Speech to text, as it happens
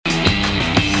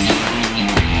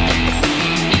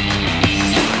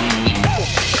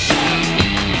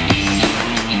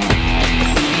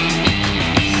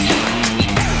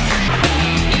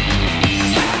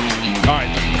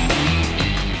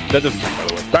That doesn't count,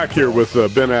 by the way. Back here with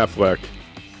Ben Affleck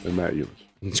and Matt Youmans.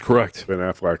 That's correct. Ben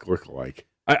Affleck look-alike.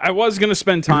 I was going to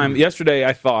spend time. Yesterday,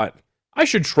 I thought I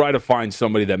should try to find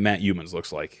somebody that Matt Youmans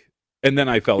looks like. And then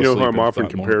I fell asleep. You know who I'm often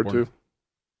compared to?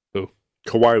 Who?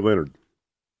 Kawhi Leonard.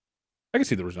 I can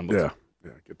see the resemblance.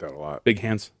 Yeah, get that a lot. Big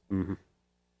hands. Mm-hmm.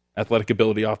 Athletic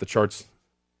ability off the charts.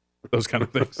 Those kind of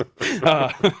things.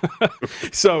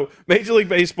 So, Major League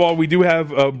Baseball, we do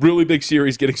have a really big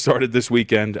series getting started this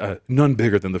weekend. None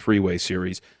bigger than the Freeway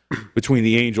Series between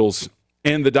the Angels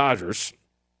and the Dodgers.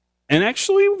 And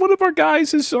actually, one of our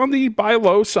guys is on the buy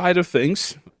low side of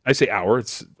things. I say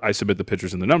I submit the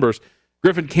pitchers and the numbers.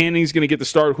 Griffin Canning's going to get the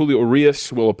start. Julio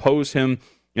Urias will oppose him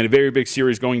in a very big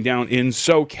series going down in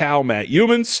SoCal. Matt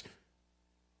Youmans.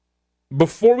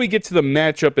 Before we get to the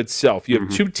matchup itself, you have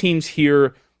two teams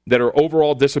here that are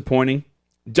overall disappointing.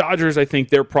 Dodgers, I think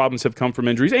their problems have come from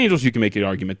injuries. Angels, you can make an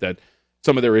argument that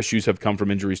some of their issues have come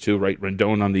from injuries too, right?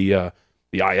 Rendon on the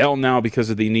IL now because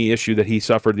of the knee issue that he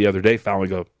suffered the other day,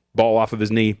 fouling a ball off of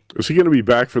his knee. Is he going to be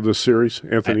back for this series,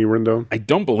 Anthony Rendon? I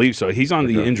don't believe so. He's on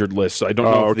the injured list, so I don't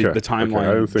know if the timeline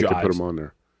I didn't think jives. they put him on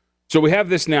there. So we have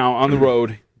this now on the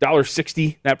road,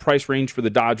 $1.60, that price range for the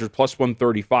Dodgers, plus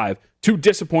 135. Two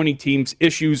disappointing teams,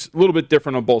 issues a little bit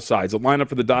different on both sides. A lineup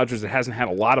for the Dodgers that hasn't had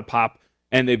a lot of pop,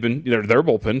 and they've been, their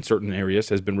bullpen, certain areas,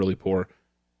 has been really poor.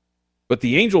 But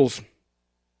the Angels,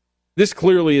 this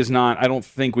clearly is not, I don't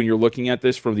think when you're looking at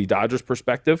this from the Dodgers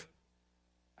perspective,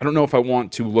 I don't know if I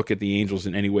want to look at the Angels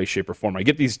in any way, shape, or form. I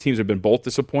get these teams have been both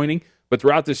disappointing, but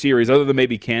throughout the series, other than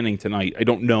maybe Canning tonight, I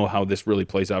don't know how this really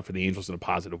plays out for the Angels in a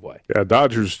positive way. Yeah,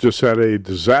 Dodgers just had a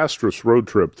disastrous road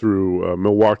trip through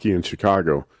Milwaukee and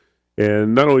Chicago.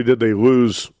 And not only did they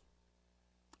lose,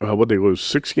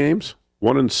 6 games?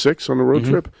 1-6 on the road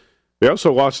trip? They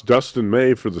also lost Dustin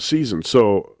May for the season.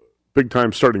 So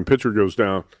big-time starting pitcher goes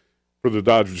down for the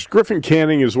Dodgers. Griffin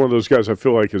Canning is one of those guys I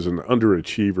feel like is an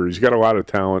underachiever. He's got a lot of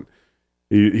talent.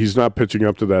 He's not pitching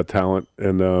up to that talent.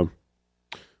 And we'll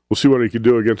see what he can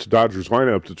do against the Dodgers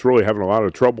lineup that's really having a lot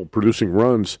of trouble producing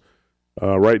runs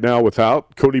right now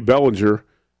without Cody Bellinger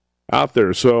out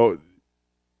there. So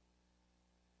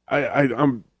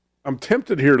I'm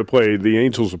tempted here to play the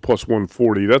Angels at plus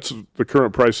 140. That's the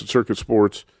current price at Circuit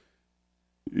Sports.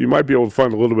 You might be able to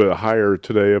find a little bit higher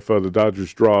today if the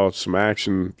Dodgers draw some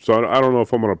action. So I don't know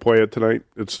if I'm going to play it tonight.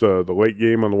 It's the late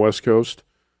game on the West Coast.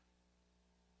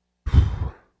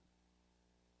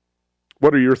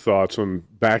 What are your thoughts on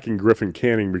backing Griffin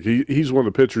Canning? Because he's one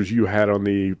of the pitchers you had on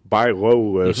the buy low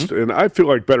list, and I feel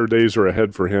like better days are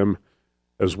ahead for him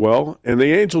as well. And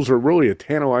the Angels are really a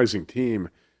tantalizing team.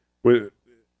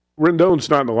 Rendon's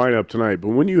not in the lineup tonight, but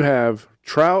when you have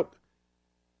Trout,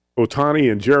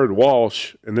 Ohtani, and Jared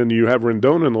Walsh, and then you have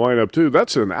Rendon in the lineup too,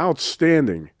 that's an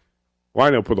outstanding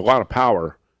lineup with a lot of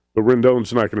power. But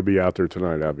Rendon's not going to be out there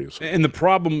tonight, obviously. And the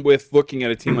problem with looking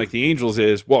at a team like the Angels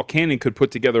is, while Canning could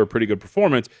put together a pretty good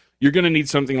performance, you're going to need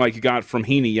something like you got from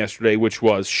Heaney yesterday, which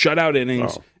was shutout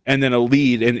innings and then a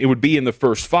lead, and it would be in the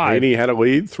first 5. Heaney had a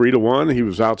lead, 3-1. He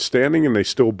was outstanding, and they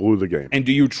still blew the game. And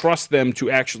do you trust them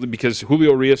to actually, because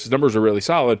Julio Urias' numbers are really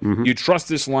solid, you trust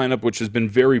this lineup, which has been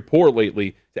very poor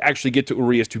lately, to actually get to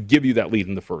Urias to give you that lead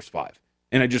in the first 5?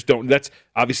 And I just don't. That's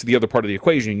obviously the other part of the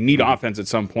equation. You need offense at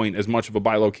some point, as much of a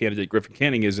buy low candidate Griffin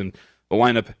Canning is, and the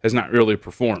lineup has not really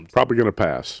performed. Probably going to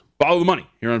pass. Follow the money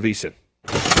here on VSiN.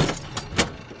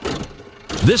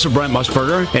 This is Brent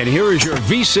Musburger, and here is your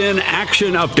VSiN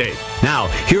action update. Now,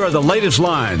 here are the latest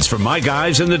lines from my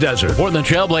guys in the desert. Portland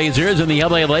Trailblazers and the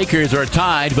LA Lakers are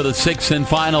tied for the 6th and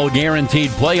final guaranteed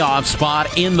playoff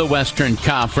spot in the Western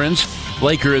Conference.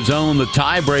 Lakers own the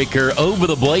tiebreaker over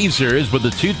the Blazers, but the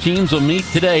two teams will meet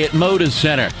today at Moda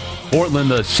Center.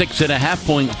 Portland, the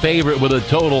 6.5-point favorite with a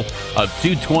total of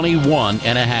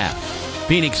 221.5.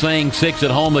 Phoenix laying 6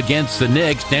 at home against the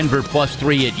Knicks. Denver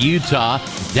 +3 at Utah.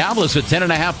 Dallas a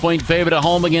 10.5-point favorite at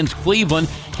home against Cleveland.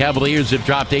 Cavaliers have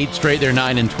dropped 8 straight. They're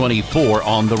 9-24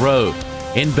 on the road.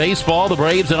 In baseball, the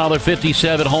Braves another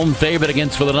 57 home favorite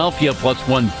against Philadelphia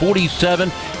 +147.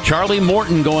 Charlie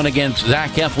Morton going against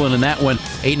Zach Eflin in that one,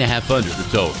 8.5 under the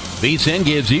total. VSiN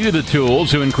gives you the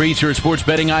tools to increase your sports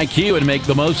betting IQ and make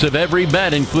the most of every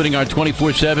bet, including our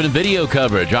 24/7 video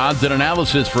coverage, odds and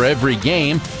analysis for every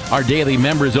game, our daily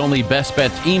members-only best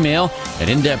bets email, and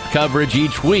in-depth coverage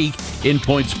each week in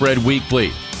Point Spread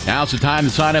Weekly. Now's the time to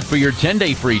sign up for your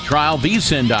 10-day free trial,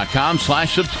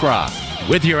 vsin.com/subscribe.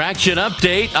 With your action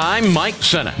update, I'm Mike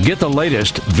Senna. Get the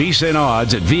latest VSiN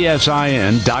odds at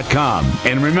vsin.com.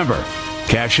 And remember,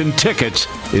 cashing tickets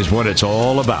is what it's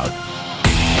all about.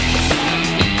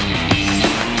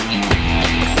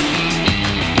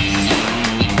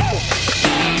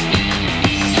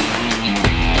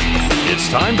 It's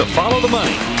time to follow the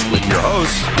money with your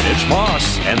hosts, Mitch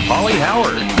Moss and Paulie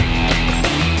Howard.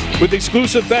 With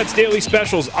exclusive bets, daily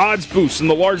specials, odds boosts, and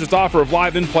the largest offer of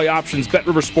live in-play options,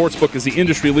 BetRivers Sportsbook is the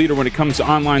industry leader when it comes to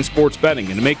online sports betting.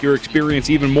 And to make your experience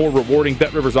even more rewarding,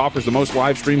 BetRivers offers the most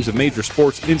live streams of major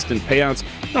sports, instant payouts,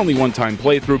 and only one-time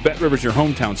playthrough. BetRivers, your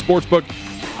hometown sportsbook.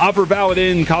 Offer valid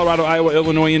in Colorado, Iowa,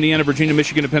 Illinois, Indiana, Virginia,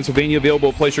 Michigan, and Pennsylvania. Available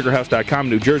at PlaySugarHouse.com.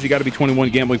 New Jersey, got to be 21.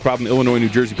 Gambling problem. Illinois, New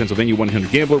Jersey, Pennsylvania,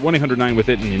 1-800-GAMBLER.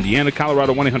 1-800-9-WITH-IT in Indiana.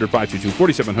 Colorado,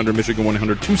 1-800-522-4700. Michigan,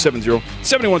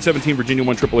 1-800-270-7117. Virginia,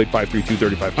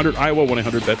 1-888-532-3500. Iowa,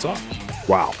 1-800-BETS-OFF.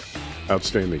 Wow.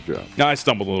 Outstanding job. No, I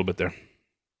stumbled a little bit there.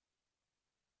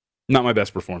 Not my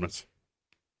best performance.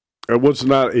 It was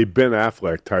not a Ben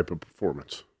Affleck type of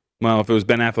performance. Well, if it was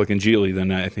Ben Affleck and Geely,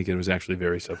 then I think it was actually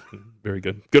very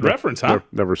good. Good reference, huh?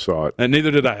 Never saw it. And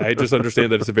neither did I. I just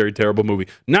understand that it's a very terrible movie.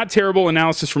 Not terrible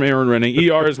analysis from Aaron Renning.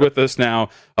 ER is with us now.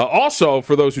 Also,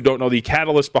 for those who don't know, the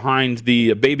catalyst behind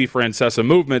the Baby Francesa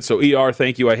movement. So, ER,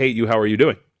 thank you. I hate you. How are you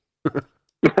doing?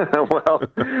 Well,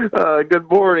 good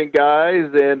morning, guys.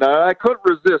 And I couldn't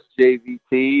resist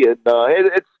JVT. And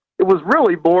it was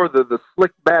really more the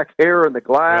slick back hair and the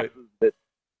glasses that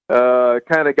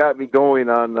kind of got me going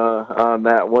on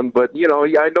that one. But I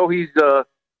know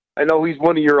he's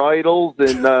one of your idols,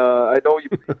 and I know you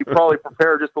probably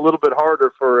prepare just a little bit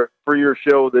harder for your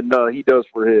show than he does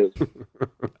for his.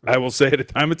 I will say it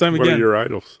time and time again. One of your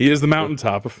idols. He is the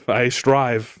mountaintop. I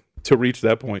strive to reach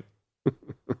that point.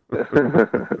 All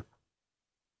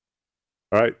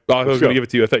right. Oh, I was going to give it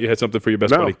to you. I thought you had something for your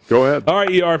best buddy. Go ahead. All right,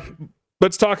 ER.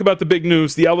 Let's talk about the big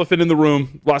news, the elephant in the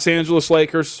room, Los Angeles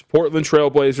Lakers, Portland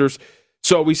Trailblazers.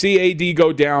 So we see AD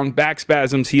go down, back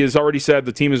spasms. The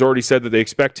team has already said that they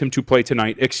expect him to play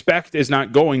tonight. Expect is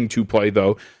not going to play,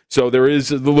 though. So there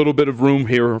is a little bit of room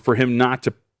here for him not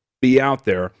to be out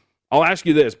there. I'll ask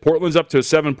you this. Portland's up to a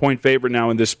 7-point favorite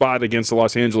now in this spot against the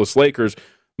Los Angeles Lakers.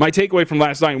 My takeaway from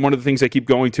last night, and one of the things I keep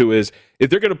going to, is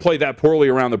if they're going to play that poorly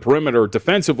around the perimeter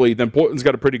defensively, then Portland's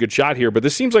got a pretty good shot here. But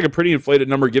this seems like a pretty inflated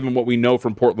number given what we know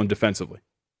from Portland defensively.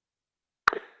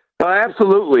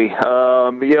 Absolutely.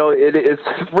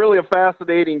 It's really a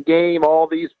fascinating game, all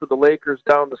these for the Lakers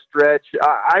down the stretch.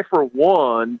 I for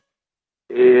one,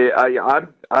 I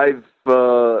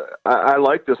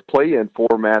like this play-in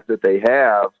format that they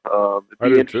have.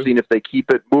 It'd be interesting if they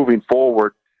keep it moving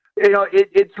forward.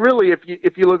 It's really,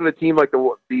 if you look at a team like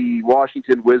the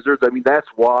Washington Wizards, I mean, that's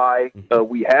why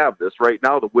we have this. Right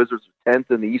now, the Wizards are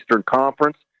 10th in the Eastern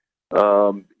Conference.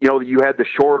 You had the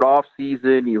short off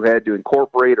season. You had to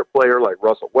incorporate a player like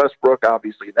Russell Westbrook.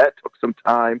 Obviously, that took some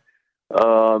time.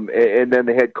 And then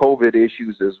they had COVID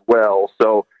issues as well.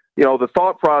 So, the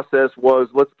thought process was,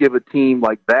 let's give a team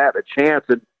like that a chance.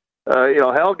 And,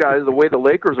 hell, guys, the way the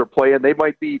Lakers are playing, they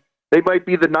might be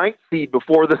the 9th seed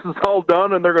before this is all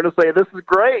done, and they're going to say, this is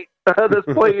great. This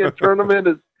play-in tournament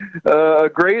is a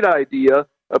great idea.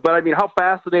 But, I mean, how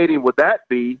fascinating would that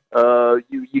be?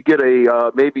 You get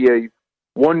maybe a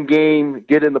one-game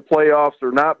get in the playoffs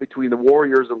or not between the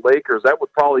Warriors and Lakers. That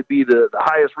would probably be the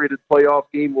highest-rated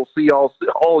playoff game we'll see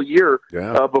all year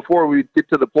before we get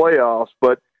to the playoffs.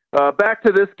 But back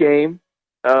to this game,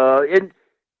 I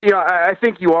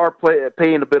think you are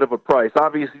paying a bit of a price.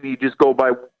 Obviously, you just go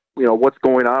by what's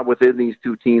going on within these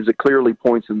two teams. It clearly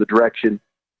points in the direction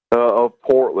of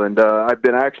Portland. I've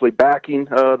been actually backing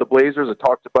the Blazers. I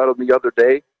talked about them the other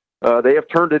day. They have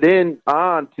turned it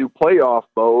on to playoff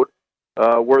mode,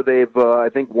 where they've, I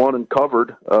think, won and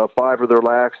covered 5 of their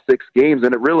last 6 games.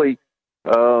 And it really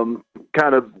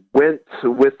kind of went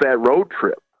with that road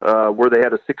trip, where they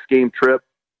had a 6-game trip.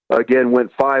 Again,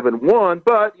 went 5-1,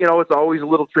 but, it's always a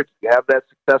little tricky. You have that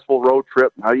successful road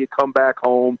trip. Now you come back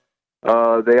home.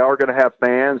 They are going to have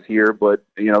fans here, but,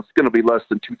 it's going to be less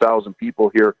than 2,000 people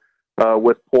here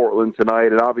with Portland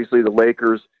tonight. And obviously the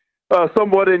Lakers,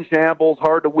 somewhat in shambles,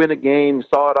 hard to win a game.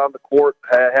 Saw it on the court,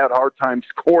 had a hard time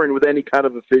scoring with any kind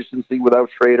of efficiency without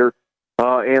Schrader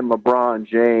and LeBron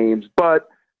James. But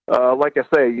like I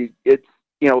say, it's,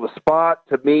 the spot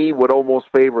to me would almost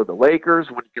favor the Lakers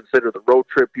when you consider the road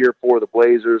trip here for the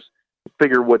Blazers.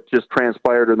 Figure what just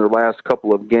transpired in their last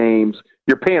couple of games.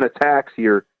 You're paying a tax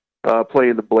here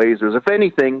playing the Blazers. If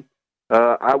anything,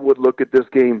 I would look at this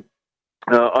game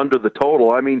under the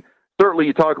total. I mean, certainly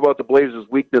you talk about the Blazers'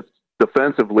 weakness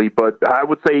defensively, but I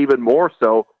would say even more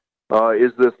so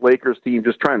is this Lakers team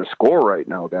just trying to score right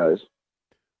now, guys.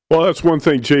 Well, that's one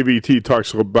thing JVT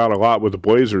talks about a lot with the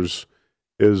Blazers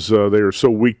is they are so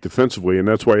weak defensively, and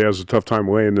that's why he has a tough time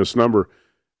laying this number.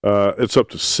 It's up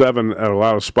to 7 at a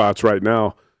lot of spots right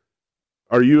now.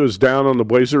 Are you as down on the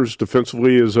Blazers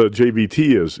defensively as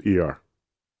JVT is, ER?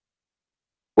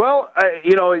 Well,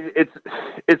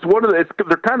 it's one of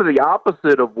they're kind of the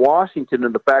opposite of Washington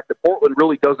in the fact that Portland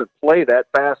really doesn't play that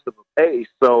fast of a pace.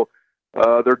 So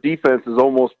their defense is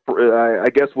almost, I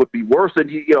guess, would be worse. And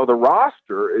the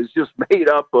roster is just made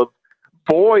up of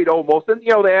void almost. And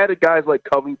they added guys like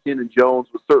Covington and Jones,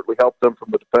 which certainly helped them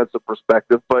from a defensive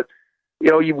perspective. But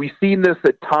we've seen this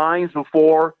at times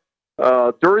before.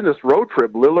 During this road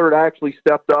trip, Lillard actually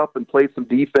stepped up and played some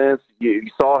defense. You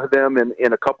saw them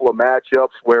in a couple of matchups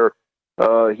where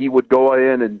he would go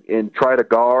in and try to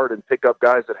guard and pick up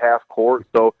guys at half court.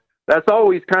 So that's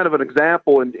always kind of an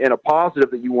example and a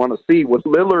positive that you want to see. When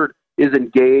Lillard is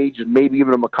engaged and maybe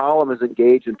even a McCollum is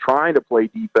engaged and trying to play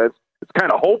defense, it's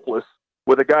kind of hopeless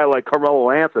with a guy like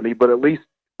Carmelo Anthony, but at least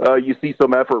you see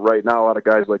some effort right now out of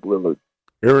guys like Lillard.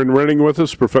 Aaron Renning with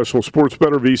us, professional sports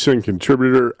bettor, VSiN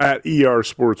contributor at ER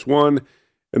Sports One,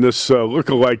 and this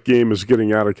look-alike game is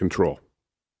getting out of control.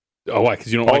 Oh, why?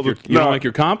 Because you don't like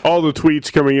your comp? All the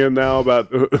tweets coming in now about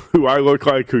who I look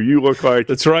like, who you look like.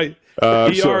 That's right.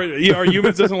 ER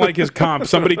Humans doesn't like his comp.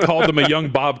 Somebody called him a young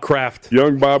Bob Kraft.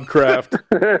 Young Bob Kraft.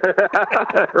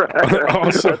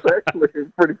 Also, that's actually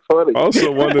pretty funny.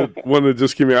 Also, one that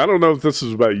just came in. I don't know if this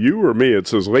is about you or me. It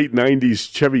says late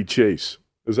 90s Chevy Chase.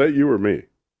 Is that you or me?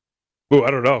 Oh,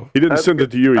 I don't know. He didn't send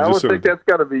it to you. I would think that's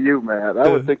got to be you, man. I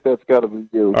would think that's got to be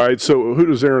you. All right, so who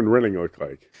does Aaron Renning look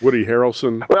like? Woody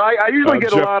Harrelson? Well, I usually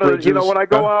get Jeff a lot Bridges? of, when I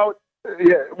go out,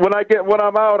 when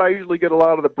I'm out, I usually get a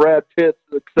lot of the Brad Pitts,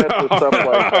 etc. stuff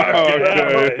like that.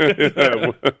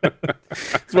 Okay.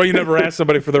 That's why you never ask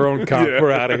somebody for their own comp. Yeah.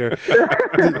 We're out of here.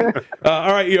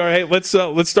 All right. Hey, let's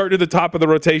start at the top of the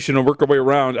rotation and work our way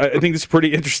around. I think this is a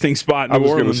pretty interesting spot in New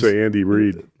Orleans. I was going to say Andy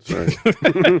Reid. Sorry.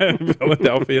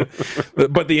 Philadelphia.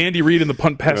 But the Andy Reid and the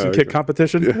punt, pass, and kick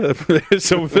competition. Yeah.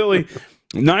 So Philly,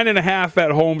 9.5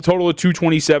 at home, total of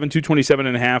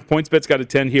 227.5. PointsBet's got a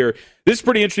 10 here. This is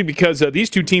pretty interesting because these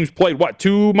two teams played,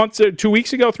 3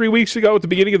 weeks ago at the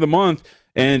beginning of the month,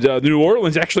 and New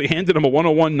Orleans actually handed them a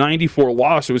 101-94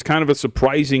 loss. It was kind of a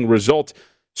surprising result.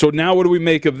 So now what do we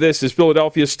make of this? Is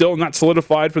Philadelphia still not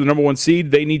solidified for the number one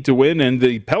seed? They need to win, and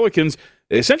the Pelicans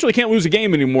essentially can't lose a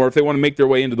game anymore if they want to make their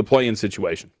way into the play-in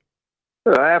situation.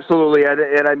 Absolutely,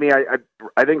 and I mean,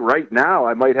 I think right now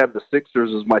I might have the Sixers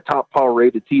as my top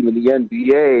power-rated team in the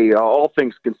NBA. All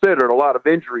things considered, a lot of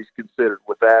injuries considered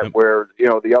with that, where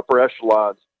the upper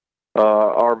echelons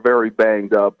are very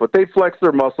banged up. But they flexed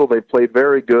their muscle. They played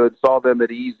very good. Saw them at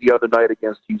ease the other night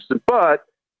against Houston. But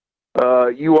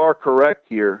you are correct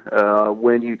here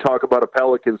when you talk about a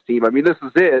Pelicans team. I mean, this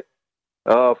is it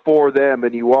for them,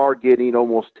 and you are getting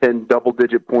almost 10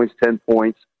 double-digit points, 10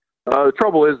 points. The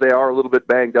trouble is they are a little bit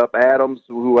banged up. Adams,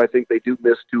 who I think they do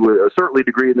miss to a certain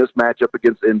degree in this matchup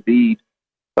against Embiid.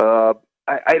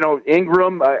 I know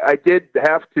Ingram, I did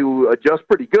have to adjust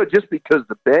pretty good just because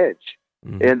the bench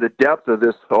and the depth of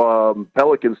this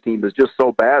Pelicans team is just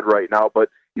so bad right now. But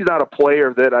he's not a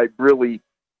player that I really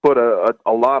put a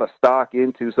lot of stock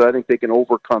into, so I think they can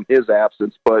overcome his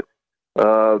absence. But,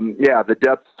 the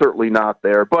depth's certainly not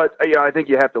there. But, I think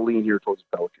you have to lean here towards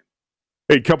the Pelicans.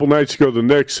 Hey, a couple nights ago, the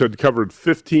Knicks had covered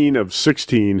 15 of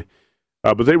 16,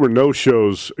 but they were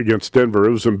no-shows against Denver.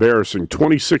 It was embarrassing.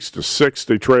 26-6,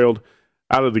 they trailed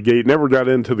out of the gate. Never got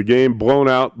into the game, blown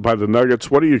out by the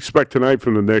Nuggets. What do you expect tonight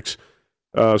from the Knicks?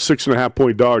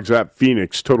 6.5-point dogs at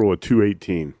Phoenix, total of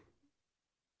 218.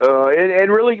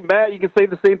 And really, Matt, you can say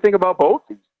the same thing about both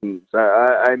these teams.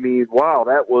 I mean, wow,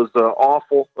 that was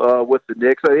awful with the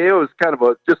Knicks. It was kind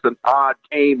of just an odd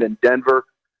game in Denver.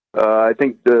 I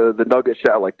think the Nuggets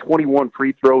shot like 21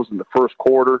 free throws in the first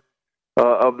quarter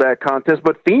of that contest.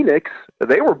 But Phoenix,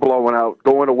 they were blowing out,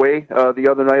 going away the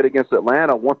other night against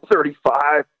Atlanta,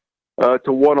 135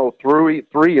 to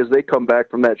 103 as they come back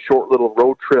from that short little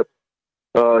road trip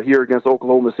here against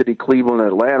Oklahoma City, Cleveland, and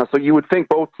Atlanta. So you would think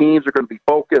both teams are going to be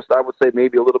focused. I would say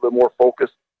maybe a little bit more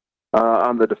focused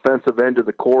on the defensive end of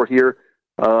the court here.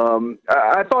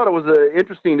 I thought it was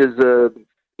interesting as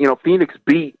Phoenix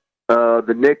beat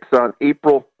the Knicks on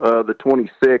April the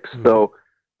 26th. So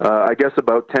I guess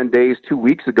about 10 days, 2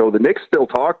 weeks ago, the Knicks still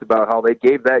talked about how they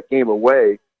gave that game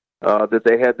away, that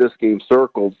they had this game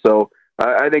circled. So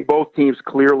I think both teams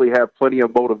clearly have plenty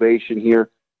of motivation here.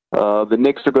 The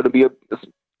Knicks are going to be,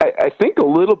 I think, a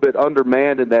little bit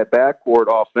undermanned in that backcourt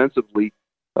offensively.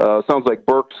 Sounds like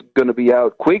Burke's going to be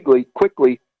out quickly,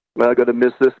 going to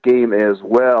miss this game as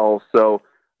well. So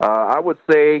I would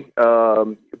say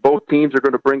both teams are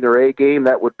going to bring their A game.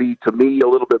 That would be, to me, a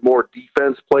little bit more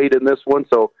defense played in this one.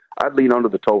 So I'd lean under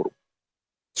the total.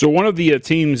 So one of the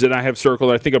teams that I have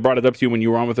circled, I think I brought it up to you when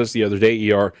you were on with us the other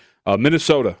day, ER,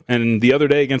 Minnesota. And the other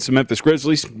day against the Memphis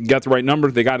Grizzlies, got the right number.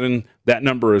 They got in that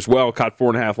number as well. Caught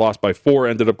 4.5, lost by 4,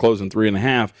 ended up closing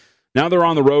 3.5. Now they're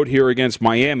on the road here against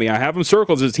Miami. I have them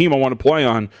circled as a team I want to play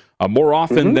on more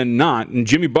often than not. And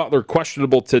Jimmy Butler,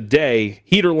 questionable today.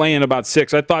 Heater laying about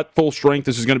 6. I thought full strength,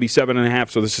 this is going to be 7.5,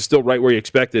 so this is still right where you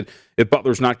expected if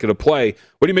Butler's not going to play.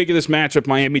 What do you make of this matchup,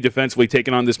 Miami defensively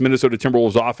taking on this Minnesota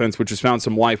Timberwolves offense, which has found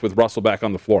some life with Russell back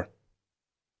on the floor?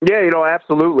 Yeah,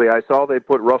 absolutely. I saw they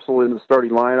put Russell in the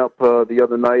starting lineup the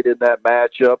other night in that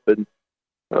matchup, and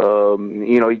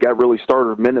he got really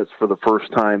starter minutes for the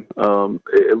first time,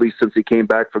 at least since he came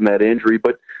back from that injury.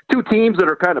 But two teams that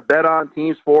are kind of bet-on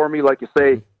teams for me, like you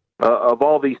say, of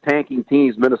all these tanking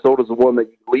teams, Minnesota's the one that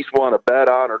you at least want to bet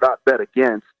on or not bet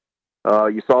against.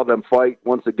 You saw them fight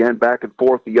once again back and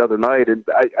forth the other night, and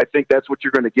I think that's what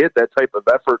you're going to get, that type of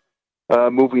effort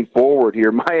moving forward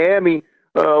here. Miami,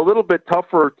 a little bit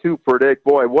tougher to predict.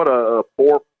 Boy, what a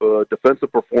poor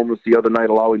defensive performance the other night,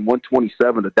 allowing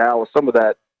 127 to Dallas. Some of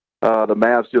that, the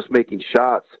Mavs just making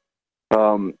shots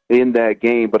in that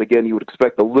game. But again, you would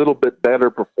expect a little bit better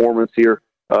performance here.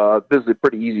 This is a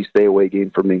pretty easy stay-away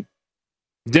game for me.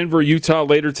 Denver, Utah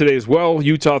later today as well.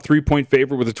 Utah 3-point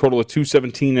favorite with a total of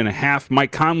 217.5.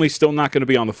 Mike Conley still not going to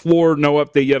be on the floor. No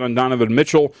update yet on Donovan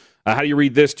Mitchell. How do you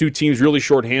read this? Two teams really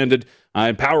shorthanded.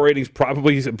 And power ratings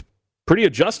probably pretty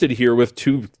adjusted here with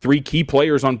 2-3 key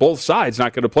players on both sides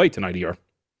not going to play tonight here.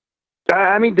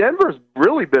 I mean, Denver's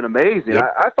really been amazing.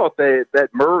 Yep. I thought that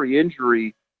Murray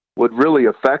injury would really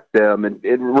affect them. And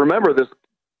remember, this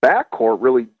backcourt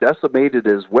really decimated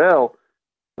as well.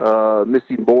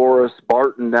 Missing Morris,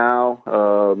 Barton now,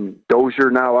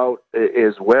 Dozier now out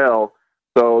as well.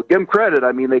 So give them credit.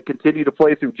 I mean, they continue to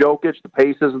play through Jokic. The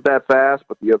pace isn't that fast,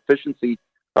 but the efficiency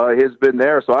has been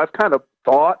there. So I've kind of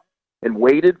thought and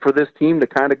waited for this team to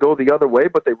kind of go the other way,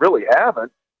 but they really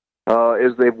haven't,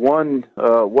 as they've won, 5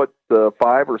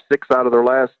 or 6 out of their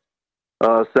last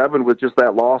 7 with just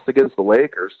that loss against the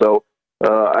Lakers. So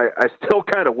I still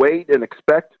kind of wait and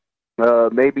expect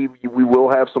maybe we will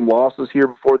have some losses here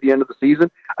before the end of the season.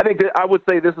 I think that I would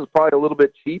say this is probably a little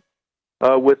bit cheap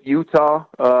with Utah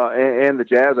and the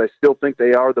Jazz. I still think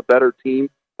they are the better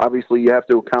team. Obviously, you have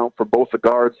to account for both the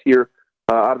guards here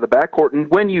out of the backcourt. And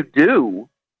when you do,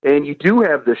 and you do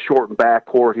have this shortened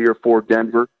backcourt here for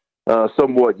Denver,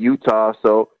 somewhat Utah.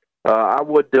 So I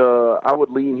would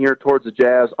lean here towards the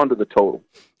Jazz under the total.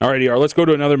 All right, ER, let's go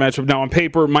to another matchup. Now, on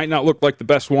paper, might not look like the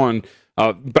best one.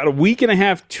 About a week and a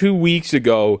half, 2 weeks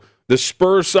ago, the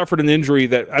Spurs suffered an injury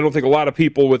that I don't think a lot of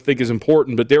people would think is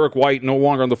important, but Derek White no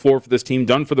longer on the floor for this team,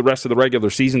 done for the rest of the regular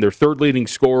season. Their third leading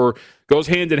scorer goes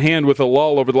hand in hand with a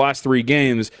lull over the last 3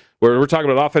 games, where we're talking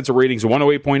about offensive ratings of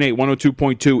 108.8,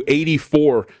 102.2,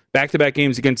 84, back-to-back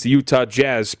games against the Utah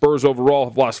Jazz. Spurs overall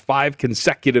have lost 5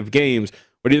 consecutive games.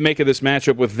 What do you make of this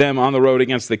matchup with them on the road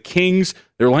against the Kings?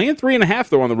 They're laying 3.5,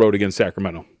 though, on the road against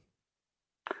Sacramento.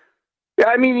 Yeah,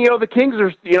 I mean, the Kings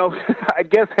are, I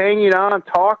guess hanging on,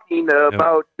 talking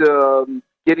about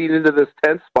getting into this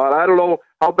 10th spot. I don't know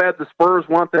how bad the Spurs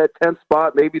want that 10th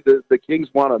spot. Maybe the Kings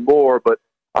want it more, but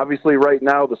obviously right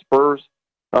now the Spurs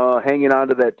hanging on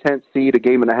to that 10th seed, a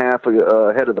game and a half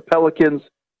ahead of the Pelicans,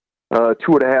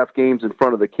 2.5 games in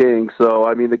front of the Kings. So,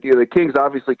 I mean, the Kings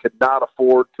obviously could not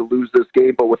afford to lose this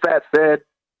game. But with that said,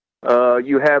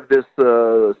 you have this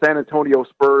San Antonio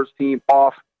Spurs team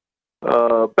off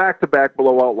back-to-back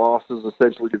blowout losses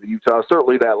essentially to the Utah.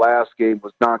 Certainly that last game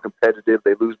was non-competitive.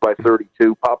 They lose by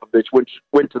 32. Popovich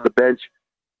went to the bench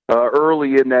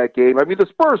early in that game. I mean, the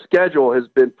Spurs schedule has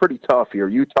been pretty tough here.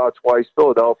 Utah twice,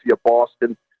 Philadelphia,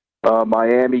 Boston,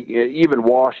 Miami, even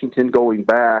Washington going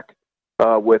back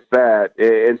with that.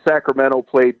 And Sacramento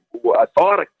played, I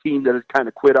thought, a team that had kind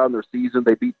of quit on their season.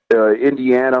 They beat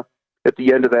Indiana at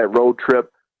the end of that road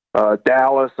trip.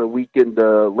 Dallas, a weakened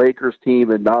Lakers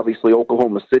team, and obviously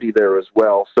Oklahoma City there as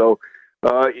well. So,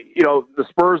 the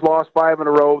Spurs lost 5 in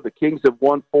a row. The Kings have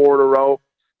won 4 in a row.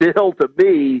 Still, to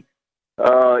me,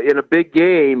 in a big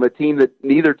game, a team that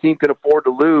neither team can afford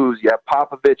to lose. You have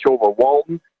Popovich over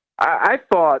Walton. I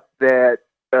thought that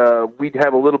we'd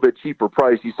have a little bit cheaper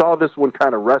price. You saw this one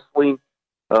kind of wrestling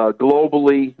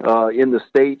globally in the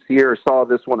States here. I saw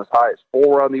this one as high as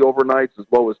 4 on the overnights, as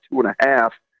low as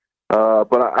 2.5.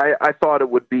 But I thought it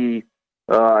would be,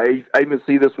 I even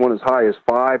see this one as high as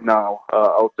 5 now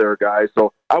out there, guys.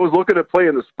 So I was looking at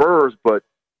playing the Spurs, but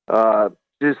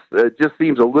it just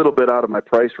seems a little bit out of my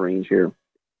price range here.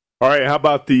 All right, how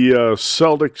about the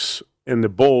Celtics and the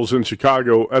Bulls in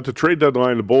Chicago? At the trade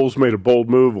deadline, the Bulls made a bold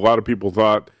move. A lot of people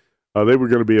thought they were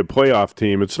going to be a playoff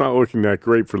team. It's not looking that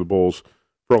great for the Bulls.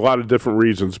 for a lot of different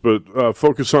reasons. But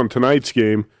focus on tonight's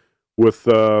game with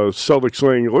Celtics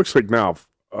laying, it looks like now,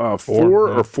 4 or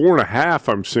 4.5,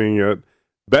 I'm seeing at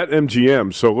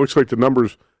BetMGM. So it looks like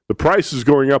the price is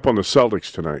going up on the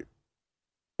Celtics tonight.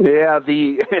 Yeah,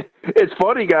 it's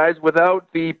funny, guys. Without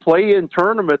the play-in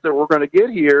tournament that we're going to get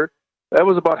here, that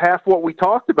was about half what we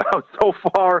talked about so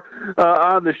far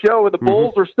on the show, and the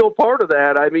Bulls are still part of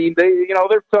that. I mean,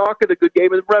 they're talking a good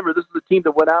game. And remember, this is a team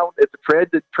that went out at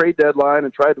the trade deadline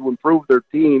and tried to improve their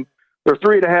team. They're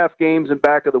 3.5 games in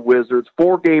back of the Wizards,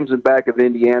 4 games in back of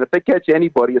Indiana. If they catch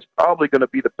anybody, it's probably going to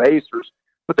be the Pacers.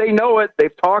 But they know it.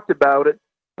 They've talked about it.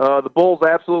 The Bulls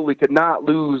absolutely could not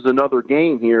lose another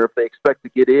game here if they expect to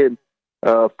get in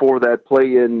for that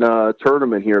play-in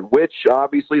tournament here, which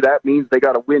obviously that means they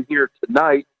got to win here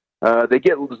tonight. They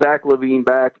get Zach LaVine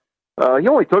back. He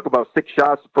only took about 6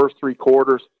 shots the first 3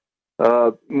 quarters.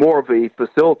 More of a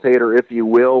facilitator, if you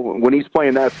will. When he's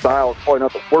playing that style, it's probably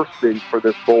not the worst thing for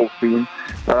this Bulls team.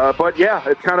 But yeah,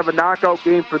 it's kind of a knockout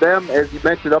game for them. As you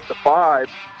mentioned, up to 5.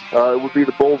 It would be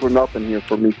the Bulls or nothing here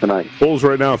for me tonight. Bulls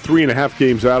right now 3.5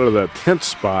 games out of that 10th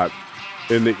spot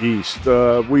in the East.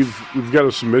 We've got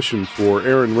a submission for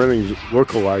Aaron Renning's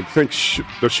lookalike. Thanks,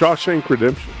 the Shawshank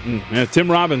Redemption. Yeah, Tim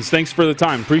Robbins, thanks for the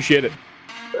time. Appreciate it.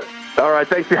 All right,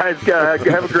 thanks, guys.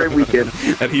 Have a great weekend.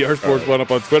 At ER Sports One up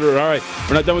on Twitter. All right,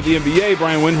 we're not done with the NBA.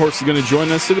 Brian Windhorst is going to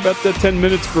join us in about 10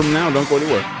 minutes from now. Don't go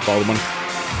anywhere. Follow the money.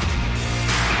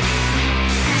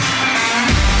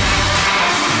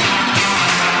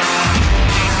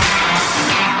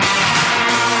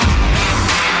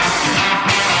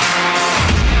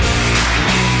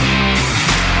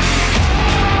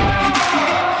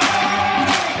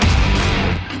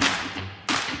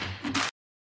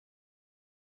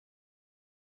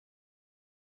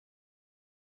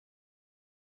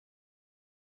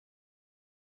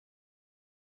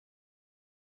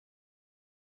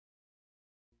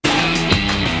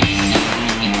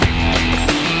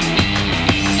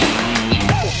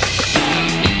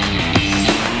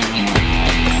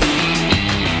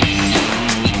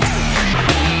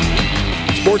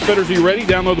 Sports bettors, are you ready?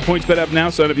 Download the PointsBet app now.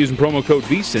 Sign up using promo code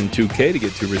VSIN2K to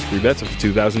get 2 risk-free bets up to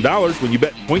 $2,000 when you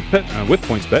bet with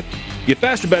PointsBet. Get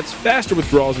faster bets, faster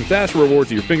withdrawals, and faster rewards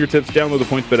at your fingertips. Download the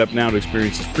PointsBet app now to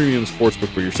experience this premium sportsbook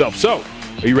for yourself. So,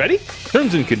 are you ready?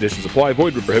 Terms and conditions apply.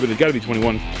 Void where prohibited. Got to be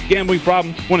 21. Gambling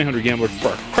problem? 1-800-GAMBLER for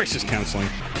crisis counseling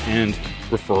and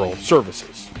referral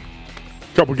services.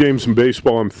 A couple games in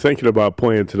baseball I'm thinking about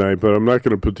playing tonight, but I'm not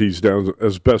going to put these down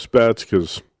as best bets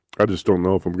because I just don't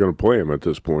know if I'm going to play them at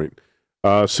this point.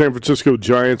 San Francisco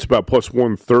Giants about plus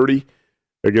 130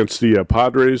 against the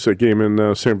Padres. That game in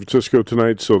San Francisco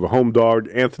tonight. So the home dog,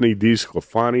 Anthony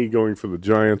DeSclafani, going for the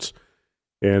Giants.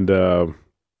 And you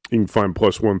can find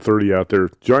plus 130 out there.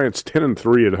 Giants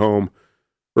 10-3 at home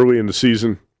early in the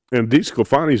season. And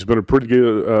DeSclafani's been a pretty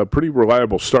good, pretty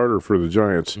reliable starter for the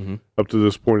Giants up to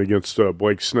this point against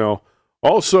Blake Snell.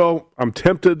 Also, I'm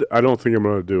tempted. I don't think I'm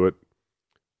going to do it.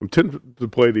 I'm tempted to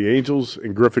play the Angels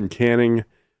and Griffin Canning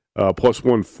plus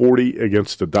 140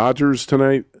 against the Dodgers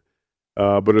tonight.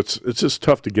 But it's just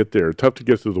tough to get there. Tough to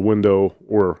get to the window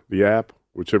or the app,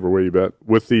 whichever way you bet,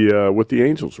 with the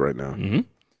Angels right now. Mm-hmm.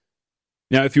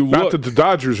 Now, if you look, not that the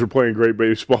Dodgers are playing great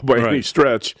baseball by any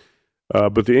stretch,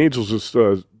 but the Angels just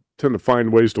tend to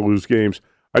find ways to lose games.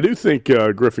 I do think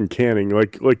Griffin Canning,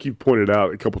 like you pointed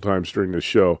out a couple times during this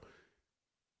show,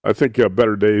 I think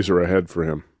better days are ahead for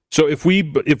him. So if we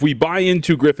buy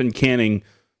into Griffin Canning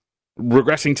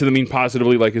regressing to the mean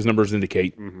positively, like his numbers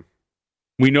indicate,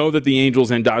 we know that the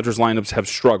Angels and Dodgers lineups have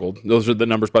struggled. Those are the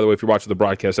numbers, by the way, if you're watching the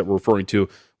broadcast that we're referring to.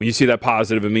 When you see that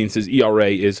positive, it means his ERA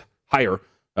is higher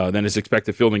than his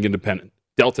expected fielding independent.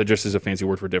 Delta just is a fancy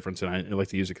word for difference, and I like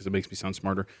to use it because it makes me sound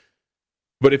smarter.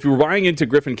 But if you're buying into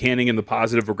Griffin Canning and the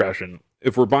positive regression,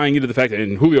 if we're buying into the fact that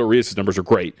and Julio Urias' numbers are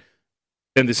great,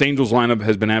 and this Angels lineup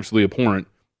has been absolutely abhorrent,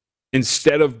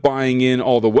 instead of buying in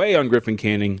all the way on Griffin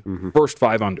Canning, first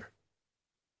 5 under.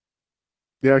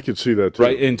 Yeah, I could see that too.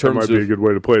 Right, in terms that might be a good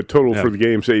way to play it. Total for the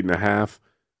game's 8.5.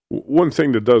 One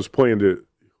thing that does play into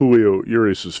Julio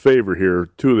Urias' favor here,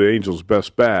 2 of the Angels'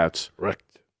 best bats. Correct.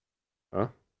 Huh?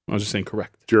 I was just saying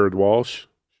correct. Jared Walsh,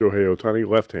 Shohei Ohtani,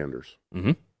 left-handers.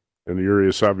 Mm-hmm. And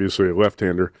Urias, obviously, a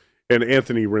left-hander. And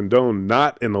Anthony Rendon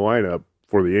not in the lineup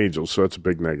for the Angels, so that's a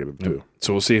big negative, too. Yep.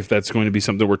 So we'll see if that's going to be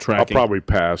something we're tracking. I'll probably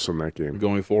pass on that game.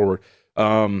 Going forward.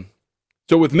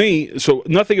 So with me,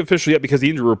 nothing official yet because the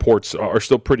injury reports are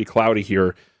still pretty cloudy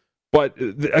here. But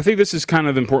I think this is kind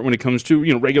of important when it comes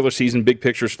to regular season, big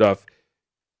picture stuff.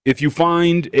 If you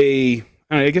find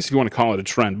I guess if you want to call it a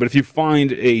trend, but if you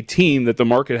find a team that the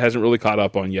market hasn't really caught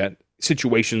up on yet,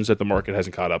 situations that the market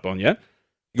hasn't caught up on yet,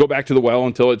 You go back to the well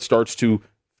until it starts to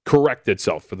correct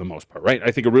itself for the most part, right?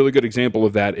 I think a really good example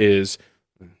of that is,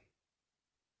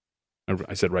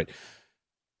 I said right.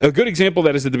 A good example of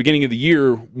that is at the beginning of the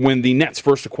year when the Nets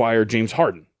first acquired James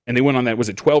Harden. And they went on that, was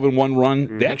it 12-1 run?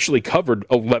 Mm-hmm. They actually covered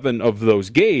 11 of those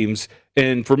games.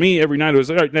 And for me, every night it was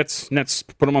like, all right, Nets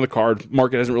put them on the card.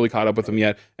 Market hasn't really caught up with them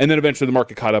yet. And then eventually the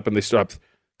market caught up and they stopped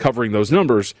covering those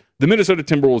numbers. The Minnesota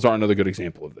Timberwolves are another good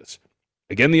example of this.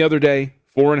 Again, the other day,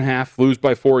 4.5, lose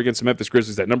by 4 against the Memphis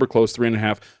Grizzlies. That number close,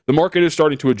 3.5. The market is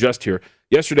starting to adjust here.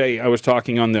 Yesterday, I was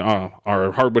talking on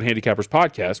our Hardwood Handicappers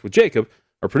podcast with Jacob,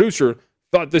 our producer.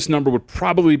 Thought this number would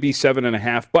probably be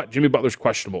 7.5, but Jimmy Butler's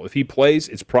questionable. If he plays,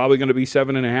 it's probably going to be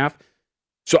 7.5.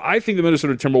 So I think the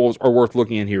Minnesota Timberwolves are worth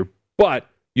looking at here, but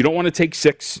you don't want to take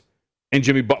 6 and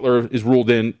Jimmy Butler is ruled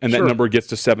in and that number gets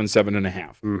to 7.5.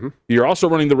 Mm-hmm. You're also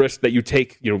running the risk that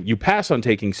you pass on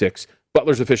taking 6.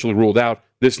 Butler's officially ruled out.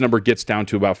 This number gets down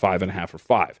to about 5.5 or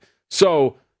 5.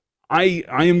 So I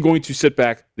am going to sit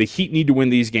back. The Heat need to win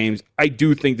these games. I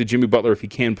do think that Jimmy Butler, if he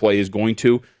can play, is going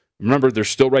to. Remember, they're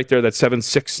still right there, that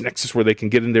 7-6 nexus where they can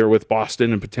get in there with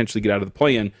Boston and potentially get out of the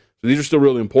play-in. So these are still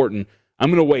really important. I'm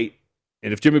going to wait.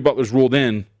 And if Jimmy Butler's ruled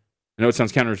in, I know it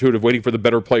sounds counterintuitive, waiting for the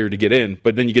better player to get in,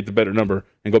 but then you get the better number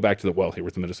and go back to the well here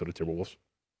with the Minnesota Timberwolves.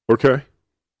 Okay.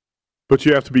 But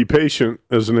you have to be patient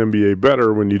as an NBA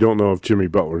bettor when you don't know if Jimmy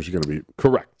Butler's going to be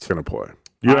correct. Going to play.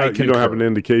 You don't have an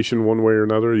indication one way or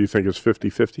another? You think it's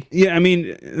 50-50? Yeah, I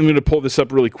mean, I'm going to pull this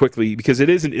up really quickly because it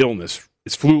is an illness.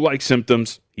 It's flu-like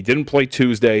symptoms. He didn't play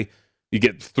Tuesday. You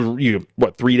get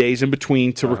 3 days in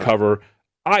between to recover.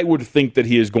 I would think that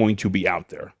he is going to be out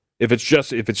there. If it's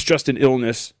just an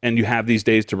illness and you have these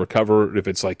days to recover, if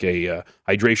it's like a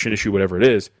hydration issue, whatever it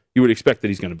is, you would expect that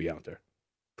he's going to be out there.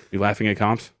 You laughing at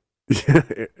comps? Yeah,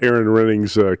 Aaron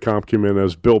Renning's comp came in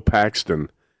as Bill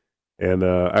Paxton, and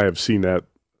I have seen that.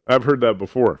 I've heard that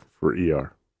before for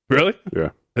ER. Really? Yeah,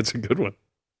 that's a good one.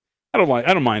 I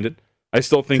don't mind it. I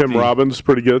still think Tim Robbins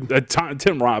pretty good.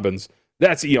 Tim Robbins,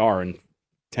 that's ER in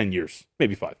 10 years,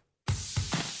 maybe 5.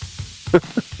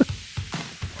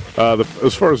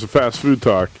 As far as the fast food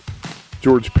talk,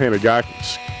 George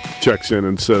Panagakis checks in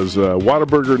and says,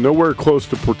 Whataburger nowhere close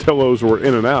to Portillo's or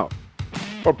In-N-Out.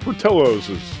 Well, Portillo's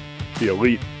is the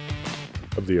elite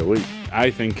of the elite.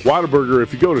 I think Whataburger,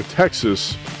 if you go to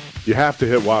Texas, you have to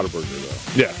hit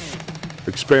Whataburger, though. Yeah.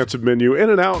 Expansive menu.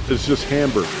 In-N-Out is just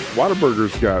hamburgers.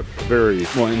 Whataburger's got very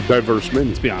diverse menu.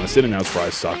 Let's be honest, In-N-Out's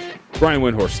fries suck. Brian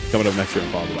Windhorst coming up next year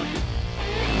on Follow the Line.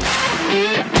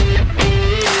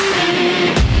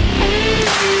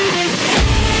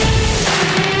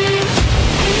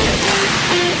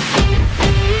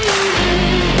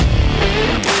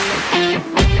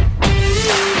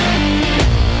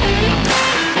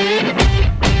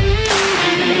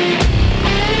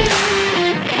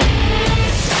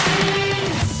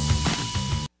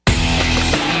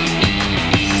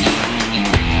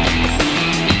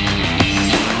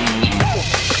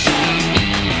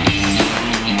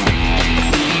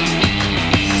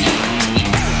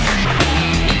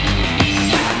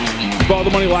 Follow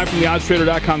the money live from the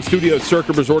OddsTrader.com studio at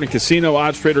Circa Resort and Casino.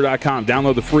 OddsTrader.com.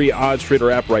 Download the free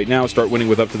OddsTrader app right now. Start winning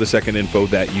with up to the second info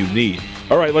that you need.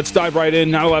 All right, let's dive right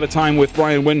in. Not a lot of time with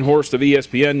Brian Windhorst of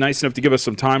ESPN. Nice enough to give us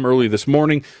some time early this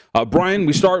morning. Brian,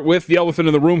 we start with the elephant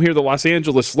in the room here, the Los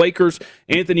Angeles Lakers.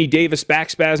 Anthony Davis, back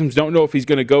spasms. Don't know if he's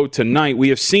going to go tonight. We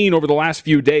have seen over the last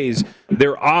few days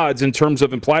their odds in terms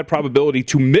of implied probability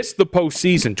to miss the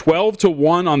postseason.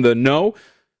 12-1 on the no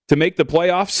to make the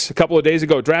playoffs a couple of days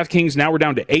ago. DraftKings, now we're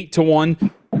down to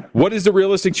 8-1. What is the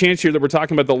realistic chance here that we're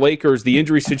talking about the Lakers, the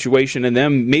injury situation, and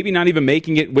them maybe not even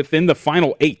making it within the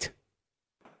final 8?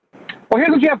 Well, here's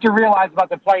what you have to realize about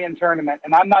the play-in tournament,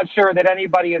 and I'm not sure that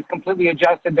anybody has completely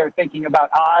adjusted their thinking about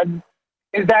odds,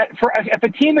 is that if a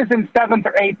team is in 7th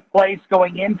or 8th place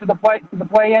going into the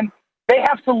play-in, they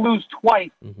have to lose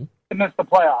twice to miss the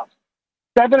playoffs.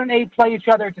 7 and 8 play each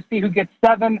other to see who gets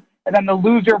 7, and then the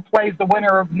loser plays the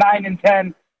winner of 9 and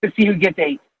 10 to see who gets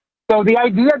 8. So the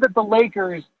idea that the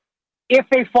Lakers, if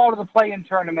they fall to the play-in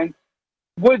tournament,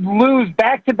 would lose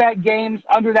back-to-back games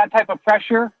under that type of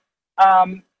pressure,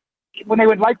 when they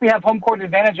would likely have home court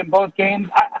advantage in both games,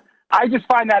 I just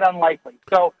find that unlikely.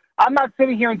 So I'm not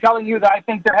sitting here and telling you that I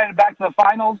think they're headed back to the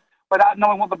finals without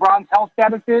knowing what LeBron's health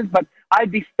status is, but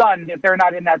I'd be stunned if they're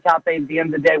not in that top 8 at the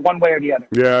end of the day, one way or the other.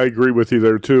 Yeah, I agree with you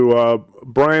there, too.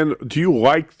 Brian, do you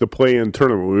like the play-in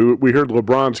tournament? We heard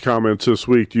LeBron's comments this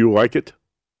week. Do you like it?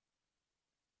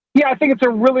 Yeah, I think it's a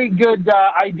really good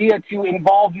idea to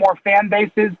involve more fan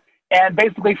bases and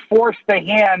basically force the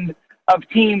hand of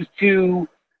teams to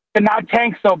not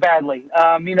tank so badly.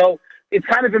 it's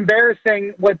kind of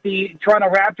embarrassing what the Toronto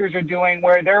Raptors are doing,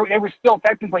 where they were still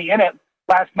technically in it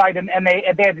last night, and they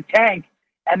had to tank,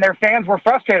 and their fans were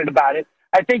frustrated about it.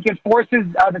 I think it forces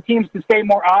the teams to stay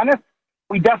more honest.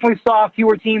 We definitely saw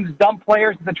fewer teams dump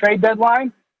players at the trade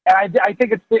deadline, and I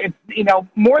think it's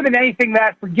more than anything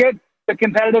that, forget the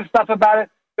competitive stuff about it.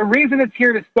 The reason it's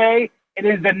here to stay, it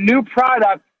is a new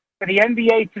product for the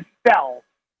NBA to sell.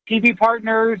 TV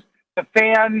partners, the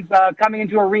fans coming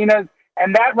into arenas,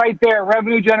 and that right there,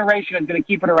 revenue generation, is going to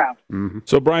keep it around. Mm-hmm.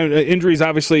 So, Brian, injuries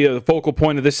obviously a focal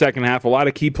point of this second half. A lot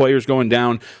of key players going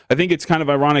down. I think it's kind of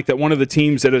ironic that one of the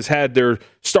teams that has had their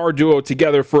star duo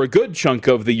together for a good chunk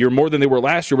of the year, more than they were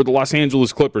last year, were the Los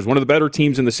Angeles Clippers, one of the better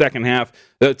teams in the second half.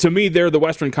 To me, they're the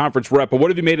Western Conference rep. But what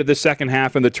have you made of this second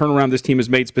half and the turnaround this team has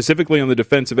made, specifically on the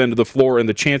defensive end of the floor, and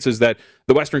the chances that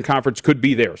the Western Conference could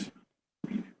be theirs?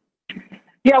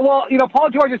 Yeah, well, Paul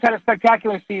George has had a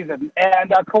spectacular season, and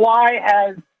Kawhi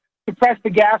has suppressed the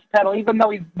gas pedal, even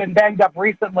though he's been banged up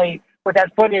recently with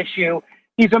that foot issue.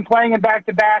 He's been playing in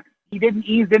back-to-back. He didn't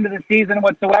ease into the season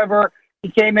whatsoever. He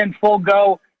came in full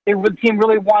go. The team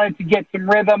really wanted to get some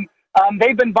rhythm.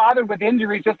 They've been bothered with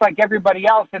injuries just like everybody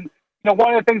else, and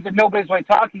one of the things that nobody's really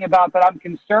talking about that I'm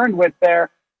concerned with there,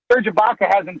 Serge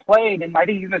Ibaka hasn't played, and I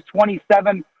think he's missed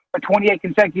 27 or 28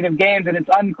 consecutive games, and it's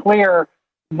unclear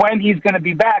when he's going to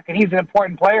be back, and he's an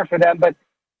important player for them. But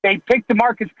they picked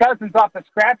DeMarcus Cousins off the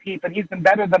scrap heap, and he's been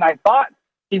better than I thought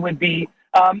he would be.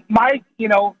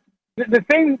 The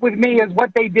thing with me is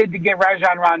what they did to get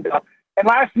Rajon Rondo. And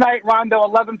last night, Rondo,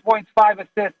 11 points, 5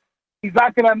 assists. He's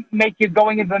not going to make you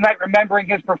going into the night remembering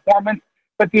his performance,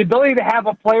 but the ability to have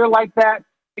a player like that,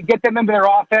 to get them into their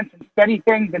offense and steady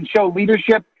things and show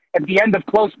leadership at the end of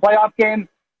close playoff games,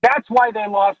 that's why they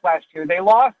lost last year. They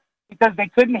lost because they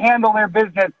couldn't handle their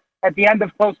business at the end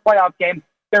of close playoff games.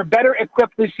 They're better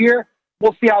equipped this year.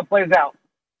 We'll see how it plays out.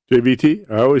 JVT,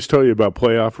 I always tell you about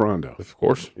playoff Rondo. Of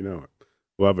course. You know it.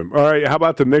 Love him. All right, how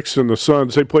about the Knicks and the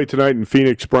Suns? They play tonight in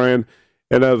Phoenix, Brian,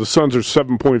 and the Suns are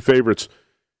 7-point favorites.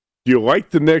 Do you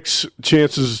like the Knicks'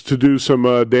 chances to do some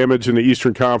damage in the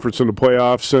Eastern Conference in the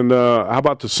playoffs? And how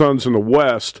about the Suns in the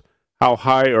West? How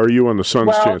high are you on the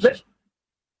Suns' chances?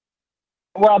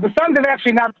 The Suns have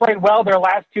actually not played well their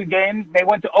last two games. They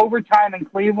went to overtime in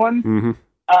Cleveland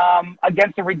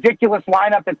against a ridiculous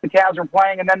lineup that the Cavs were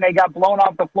playing, and then they got blown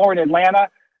off the floor in Atlanta.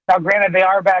 Now, granted, they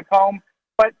are back home.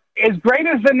 But as great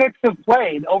as the Knicks have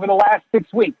played over the last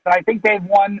 6 weeks, and I think they've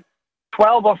won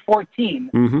 12 of 14,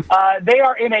 they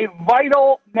are in a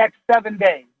vital next 7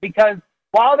 days, because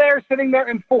while they're sitting there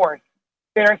in fourth,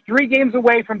 they're 3 games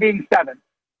away from being seventh.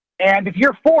 And if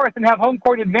you're fourth and have home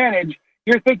court advantage,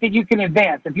 you're thinking you can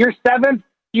advance. If you're seventh,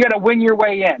 you got to win your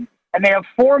way in. And they have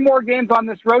 4 more games on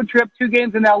this road trip, 2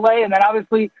 games in L.A., and then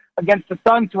obviously against the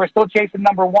Suns, who are still chasing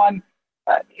number 1.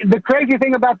 The crazy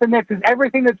thing about the Knicks is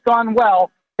everything that's gone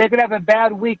well, they could have a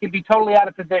bad week and be totally out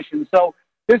of position. So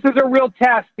this is a real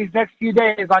test these next few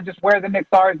days on just where the Knicks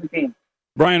are as a team.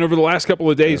 Brian, over the last couple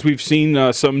of days, we've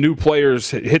seen some new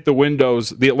players hit the windows.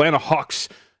 The Atlanta Hawks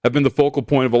have been the focal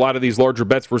point of a lot of these larger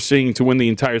bets we're seeing to win the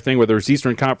entire thing, whether it's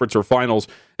Eastern Conference or Finals.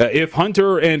 If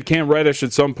Hunter and Cam Reddish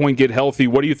at some point get healthy,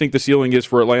 what do you think the ceiling is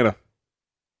for Atlanta?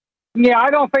 Yeah,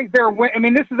 I don't think they're I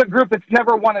mean, this is a group that's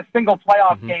never won a single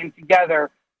playoff game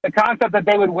together. The concept that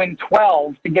they would win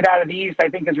 12 to get out of the East, I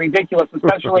think, is ridiculous,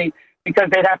 especially because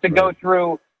they'd have to go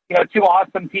through, 2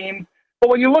 awesome teams. But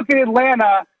when you look at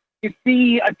Atlanta, you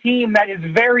see a team that is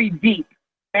very deep.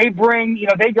 They bring,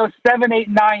 they go 7, 8,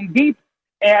 9 deep.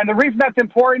 And the reason that's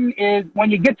important is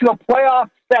when you get to a playoff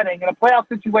setting, in a playoff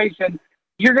situation,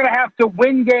 you're going to have to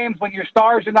win games when your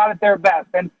stars are not at their best.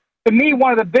 And to me,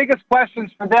 one of the biggest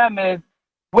questions for them is,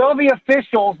 will the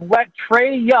officials let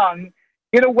Trae Young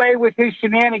get away with his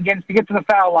shenanigans to get to the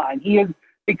foul line? He has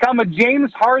become a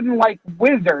James Harden-like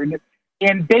wizard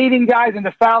in baiting guys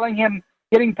into fouling him,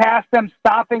 getting past them,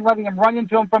 stopping, letting them run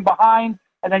into him from behind,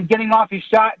 and then getting off his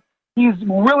shot. He's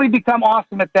really become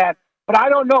awesome at that. But I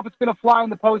don't know if it's going to fly in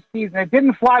the postseason. It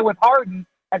didn't fly with Harden,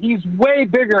 and he's way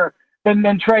bigger than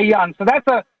Trae Young. So that's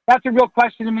a real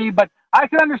question to me. But I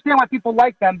can understand why people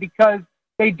like them, because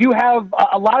they do have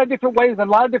a lot of different ways, a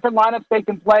lot of different lineups they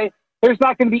can play. There's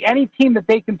not going to be any team that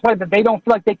they can play that they don't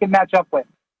feel like they can match up with.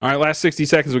 All right, last 60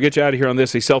 seconds. We'll get you out of here on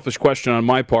this. A selfish question on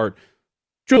my part.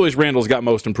 Julius Randle's got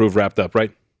most improved wrapped up,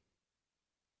 right?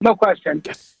 No question.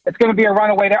 Yes. It's going to be a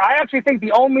runaway there. I actually think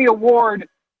the only award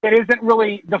that isn't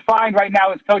really defined right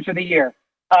now is Coach of the Year.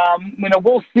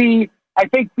 We'll see. I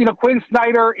think, Quinn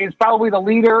Snyder is probably the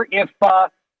leader if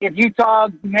Utah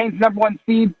remains number 1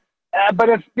 seed. But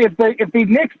if the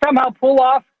Knicks somehow pull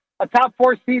off a top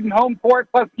 4 seed in home court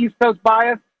plus East Coast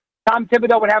bias, Tom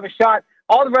Thibodeau would have a shot.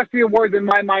 all the rest of the awards in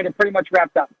my mind are pretty much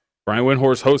wrapped up. Brian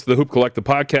Windhorst, host of the Hoop Collective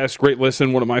podcast. Great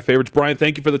listen, one of my favorites. Brian,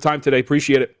 thank you for the time today.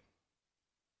 Appreciate it.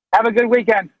 Have a good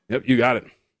weekend. Yep, you got it.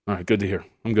 All right, good to hear.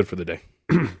 I'm good for the day.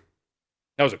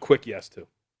 That was a quick yes, too.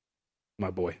 My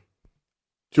boy.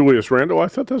 Julius Randle, I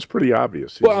thought that was pretty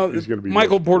obvious. He's going to be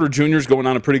Michael Porter Jr. is going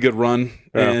on a pretty good run,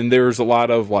 and there's a lot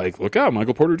of look out,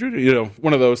 Michael Porter Jr.,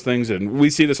 one of those things, and we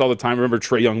see this all the time. Remember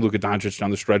Trae Young, Luka Doncic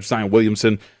down the stretch, Zion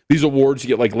Williamson. These awards,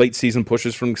 you get late season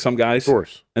pushes from some guys. Of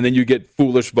course. And then you get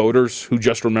foolish voters who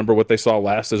just remember what they saw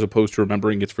last as opposed to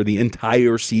remembering it's for the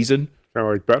entire season. Kind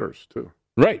of like bettors, too.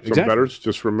 Right, Some exactly. bettors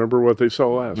just remember what they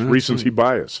saw last. Recency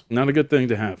bias. Not a good thing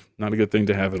to have. Not a good thing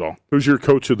to have at all. Who's your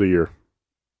coach of the year?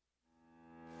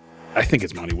 I think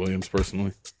it's Monty Williams,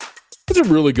 personally. It's a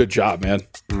really good job, man,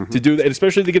 to do that,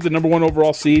 especially to get the number 1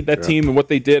 overall seed, that team and what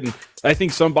they did. And I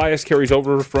think some bias carries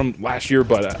over from last year,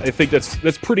 but I think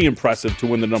that's pretty impressive to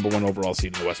win the number 1 overall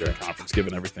seed in the Western Conference,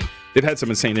 given everything. They've had some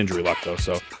insane injury luck, though.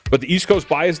 But the East Coast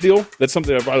bias deal, that's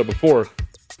something I brought up before.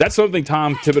 That's something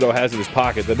Tom Thibodeau has in his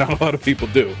pocket that not a lot of people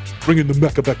do. Bringing the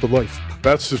Mecca back to life.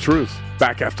 That's the truth.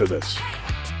 Back after this.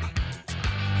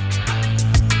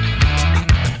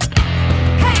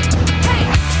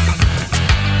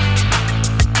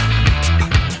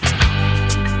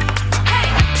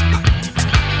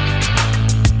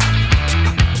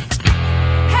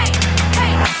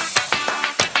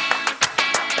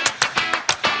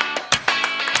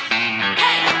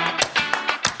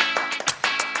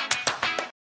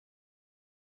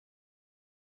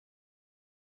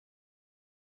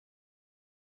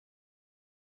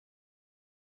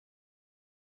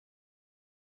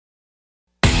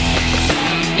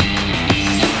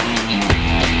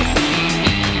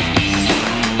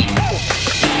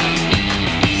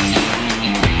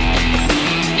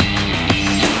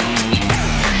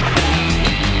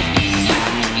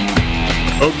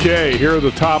 Okay, here are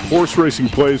the top horse racing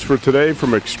plays for today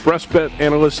from ExpressBet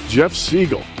analyst Jeff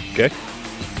Siegel. Okay.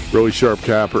 Really sharp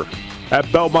capper.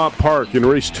 At Belmont Park in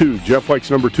race 2, Jeff likes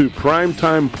number 2,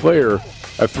 Primetime Player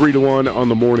at 3-1 on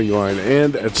the morning line.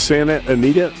 And at Santa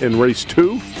Anita in race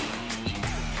 2,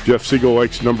 Jeff Siegel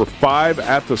likes number 5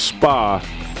 at the Spa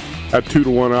at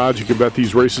 2-1 odds. You can bet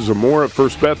these races and more at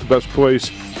First Bet, the best place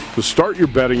to start your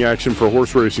betting action for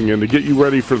horse racing. And to get you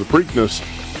ready for the Preakness,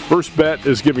 First Bet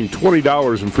is giving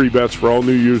 $20 in free bets for all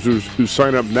new users who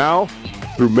sign up now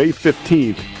through May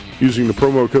 15th using the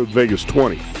promo code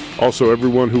Vegas20. Also,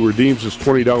 everyone who redeems this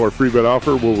 $20 free bet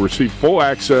offer will receive full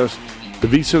access to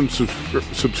VSiN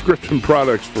subscription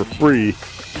products for free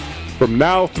from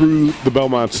now through the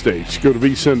Belmont Stakes. Go to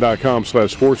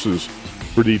vsin.com/horses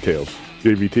for details.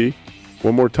 JVT,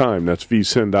 one more time, that's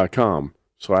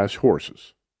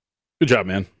vsin.com/horses. Good job,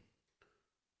 man.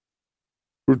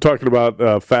 We're talking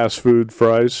about fast food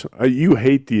fries. You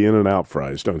hate the In-N-Out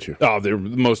fries, don't you? Oh, they're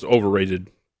the most overrated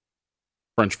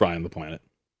French fry on the planet.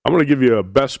 I'm going to give you a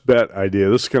best bet idea.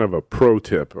 This is kind of a pro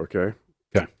tip, okay?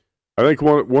 Okay. I think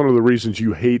one of the reasons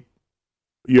you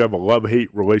have a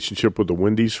love-hate relationship with the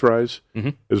Wendy's fries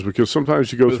is because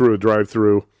sometimes you go through a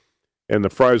drive-thru and the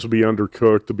fries will be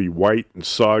undercooked, they'll be white and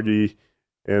soggy,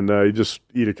 and you just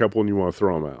eat a couple and you want to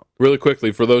throw them out. Really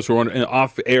quickly, for those who are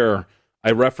off air,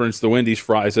 I referenced the Wendy's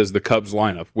fries as the Cubs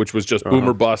lineup, which was just boom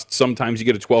or bust. Sometimes you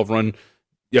get a 12-run,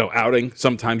 outing.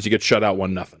 Sometimes you get shut out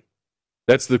 1-0.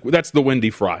 That's the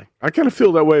Wendy fry. I kind of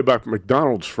feel that way about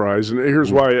McDonald's fries, and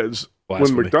here's why: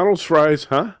 when McDonald's fries,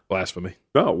 blasphemy.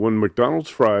 No, when McDonald's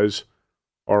fries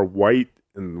are white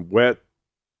and wet,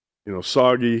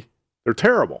 soggy, they're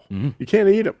terrible. You can't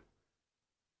eat them.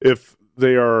 If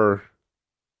they are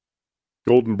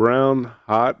golden brown,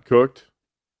 hot, cooked,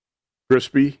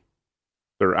 crispy,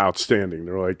 they're outstanding.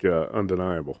 They're like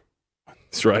undeniable.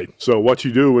 That's right. So what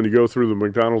you do when you go through the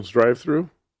McDonald's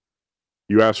drive-thru,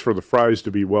 you ask for the fries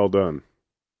to be well done.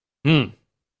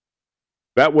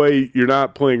 That way you're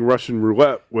not playing Russian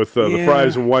roulette with the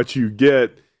fries and what you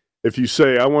get. If you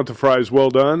say, I want the fries well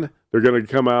done, they're going to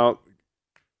come out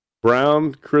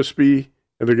brown, crispy,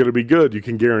 and they're going to be good. You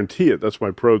can guarantee it. That's my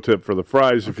pro tip for the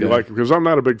fries if you like it. Because I'm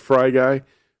not a big fry guy.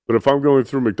 But if I'm going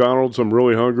through McDonald's, I'm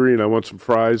really hungry, and I want some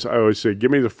fries, I always say,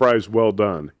 give me the fries well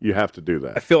done. You have to do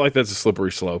that. I feel like that's a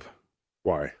slippery slope.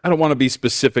 Why? I don't want to be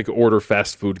specific order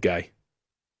fast food guy.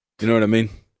 You know what I mean?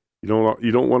 You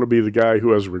don't want to be the guy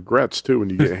who has regrets, too, when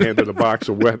you get handed a box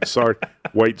of white,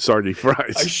 soggy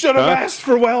fries. I should have asked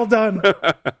for well done.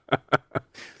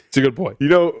 It's a good point.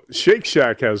 Shake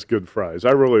Shack has good fries.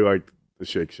 I really like the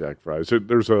Shake Shack fries.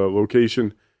 There's a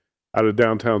location out of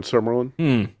downtown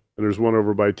Summerlin. And there's one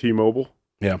over by T-Mobile.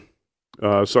 Yeah.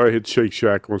 So I hit Shake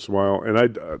Shack once in a while,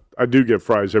 and I do get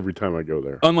fries every time I go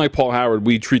there. Unlike Paul Howard,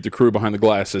 we treat the crew behind the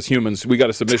glass as humans. We got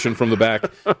a submission from the back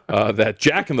that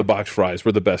Jack in the Box fries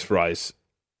were the best fries.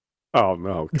 Oh,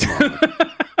 no. Come on.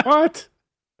 What?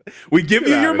 We give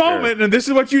you your moment, and this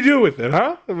is what you do with it,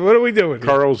 huh? What are we doing?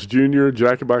 Carl's Jr.,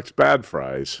 Jack in the Box bad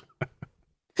fries.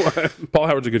 Paul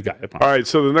Howard's a good guy. All right,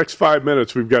 so the next 5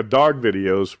 minutes, we've got dog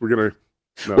videos. We're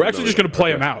actually just going to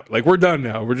play them out. Like, we're done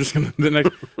now. We're just going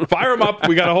to fire them up.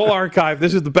 We got a whole archive.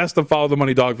 This is the best of Follow the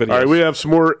Money dog videos. All right, we have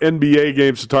some more NBA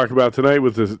games to talk about tonight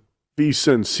with the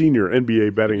VSiN Senior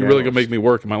NBA betting. You're really going to make me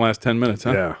work in my last 10 minutes,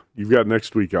 huh? Yeah, you've got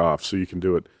next week off, so you can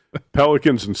do it.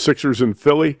 Pelicans and Sixers in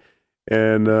Philly,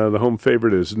 and the home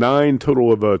favorite is 9,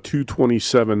 total of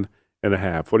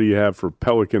 227.5. What do you have for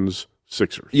Pelicans,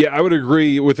 Sixers? Yeah, I would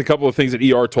agree with a couple of things that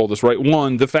ER told us, right?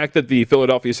 One, the fact that the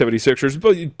Philadelphia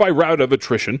 76ers, by route of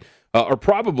attrition, are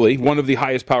probably one of the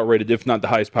highest power-rated, if not the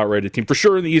highest power-rated team, for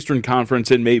sure in the Eastern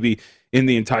Conference and maybe in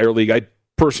the entire league. I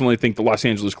personally think the Los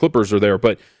Angeles Clippers are there.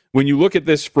 But when you look at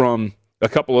this from a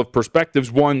couple of perspectives,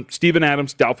 one, Steven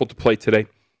Adams, doubtful to play today.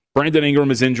 Brandon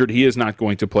Ingram is injured. He is not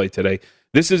going to play today.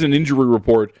 This is an injury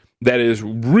report that is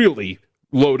really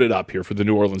loaded up here for the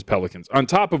New Orleans Pelicans, on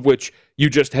top of which you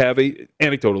just have,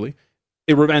 anecdotally,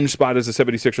 a revenge spot as the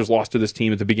 76ers lost to this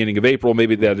team at the beginning of April.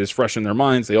 Maybe that is fresh in their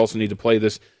minds. They also need to play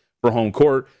this for home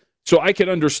court. So I can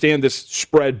understand this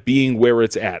spread being where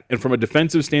it's at. And from a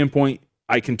defensive standpoint,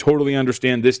 I can totally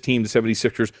understand this team, the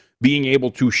 76ers, being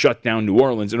able to shut down New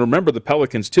Orleans. And remember the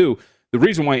Pelicans, too. The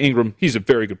reason why Ingram, he's a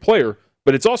very good player,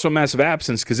 but it's also a massive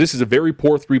absence because this is a very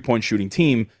poor three-point shooting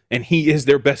team, and he is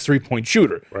their best three-point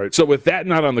shooter. Right. So with that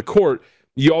not on the court,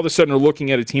 you all of a sudden are looking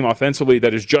at a team offensively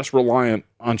that is just reliant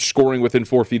on scoring within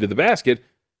 4 feet of the basket,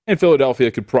 and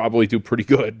Philadelphia could probably do pretty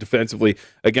good defensively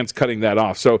against cutting that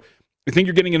off. So I think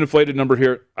you're getting an inflated number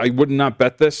here. I would not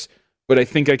bet this, but I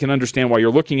think I can understand why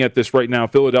you're looking at this right now.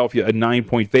 Philadelphia, a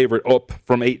 9-point favorite, up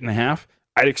from 8.5.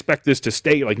 I'd expect this to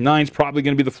stay. Like 9's probably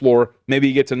going to be the floor. Maybe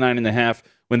you get to 9.5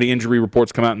 when the injury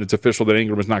reports come out and it's official that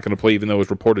Ingram is not going to play, even though it's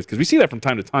reported. Because we see that from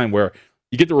time to time where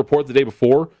you get the report the day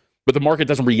before, but the market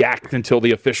doesn't react until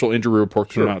the official injury report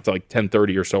comes out to like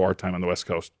 10:30 or so our time on the West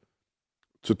Coast.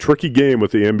 It's a tricky game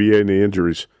with the NBA and the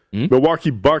injuries.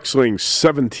 Milwaukee Bucks laying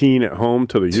 17 at home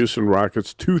to the Houston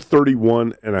Rockets,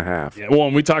 231.5. Yeah, well,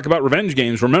 when we talk about revenge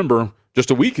games, remember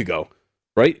just a week ago,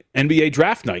 right? NBA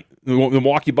draft night. The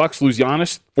Milwaukee Bucks lose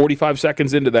Giannis 45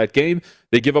 seconds into that game.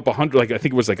 They give up 100, like I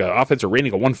think it was like an offensive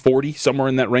rating of 140, somewhere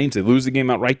in that range. They lose the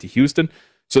game outright to Houston.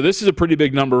 So this is a pretty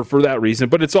big number for that reason.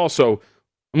 But it's also,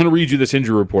 I'm going to read you this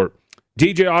injury report.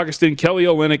 DJ Augustin, Kelly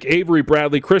Olynyk, Avery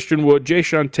Bradley, Christian Wood,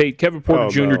 Jayshawn Tate, Kevin Porter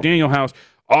Jr., Daniel House.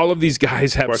 All of these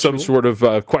guys have some sort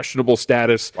of questionable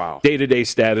status, day-to-day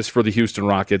status for the Houston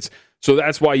Rockets. So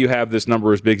that's why you have this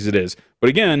number as big as it is. But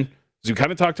again, as we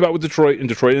kind of talked about with Detroit, and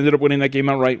Detroit ended up winning that game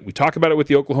outright. We talk about it with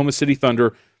the Oklahoma City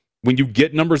Thunder. When you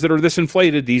get numbers that are this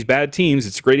inflated, these bad teams,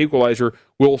 it's a great equalizer,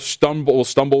 will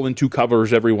stumble into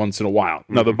covers every once in a while.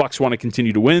 Now, the Bucks want to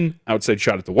continue to win. Outside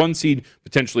shot at the 1 seed,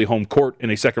 potentially home court in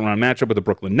a second-round matchup with the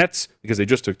Brooklyn Nets because they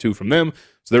just took 2 from them.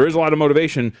 So there is a lot of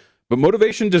motivation. But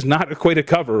motivation does not equate a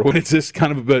cover when it's this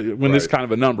kind of this kind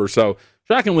of a number. So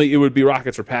shockingly, it would be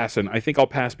Rockets or pass, and I think I'll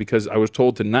pass because I was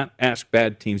told to not ask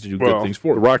bad teams to do good things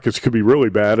for the them. Rockets could be really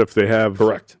bad if they have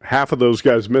half of those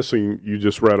guys missing. You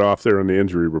just read off there in the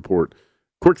injury report.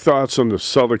 Quick thoughts on the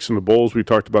Celtics and the Bulls. We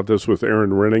talked about this with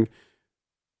Aaron Renning,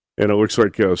 and it looks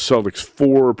like Celtics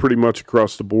 4 pretty much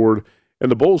across the board. And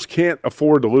the Bulls can't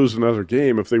afford to lose another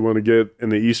game if they want to get in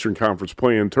the Eastern Conference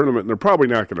play-in tournament, and they're probably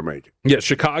not going to make it. Yeah,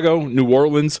 Chicago, New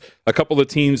Orleans, a couple of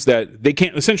teams that they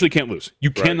essentially can't lose. You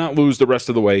cannot lose the rest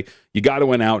of the way. You got to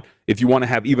win out if you want to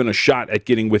have even a shot at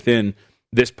getting within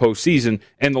this postseason.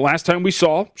 And the last time we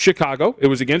saw Chicago, it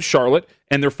was against Charlotte,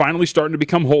 and they're finally starting to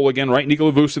become whole again, right?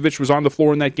 Nikola Vucevic was on the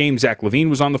floor in that game. Zach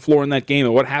LaVine was on the floor in that game.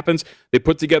 And what happens? They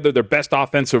put together their best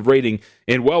offensive rating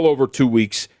in well over 2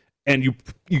 weeks. And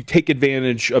you take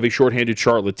advantage of a shorthanded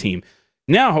Charlotte team.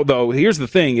 Now, though, here's the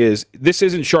thing is, this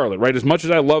isn't Charlotte, right? As much as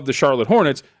I love the Charlotte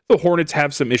Hornets, the Hornets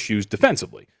have some issues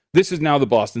defensively. This is now the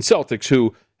Boston Celtics,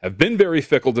 who have been very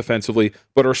fickle defensively,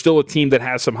 but are still a team that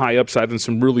has some high upside and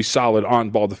some really solid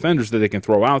on-ball defenders that they can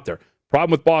throw out there. Problem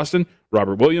with Boston,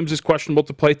 Robert Williams is questionable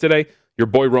to play today. Your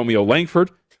boy Romeo Langford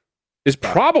is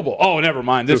probable. Oh, never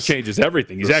mind. This changes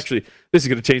everything. This is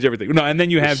going to change everything. No, and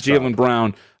then you have Jaylen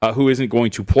Brown, who isn't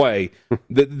going to play.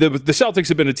 The Celtics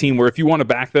have been a team where if you want to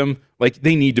back them, like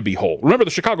they need to be whole. Remember, the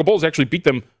Chicago Bulls actually beat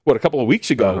them, a couple of weeks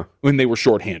ago when they were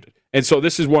shorthanded. And so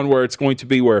this is one where it's going to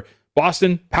be where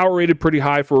Boston, power rated pretty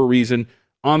high for a reason,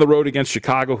 on the road against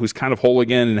Chicago, who's kind of whole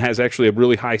again and has actually a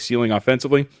really high ceiling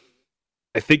offensively.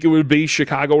 I think it would be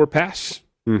Chicago or pass.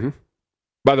 Mm-hmm.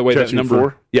 By the way, Catching that number,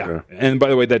 4? yeah. And by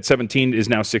the way, that 17 is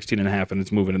now 16.5, and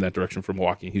it's moving in that direction for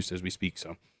Milwaukee and Houston as we speak.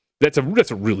 So that's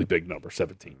a really big number,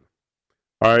 17.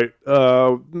 All right,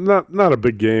 not a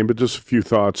big game, but just a few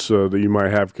thoughts that you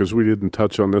might have because we didn't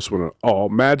touch on this one at all.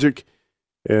 Magic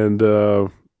and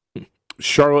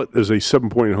Charlotte is a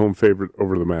 7-point home favorite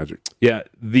over the Magic. Yeah,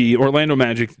 the Orlando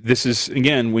Magic, this is,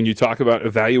 again, when you talk about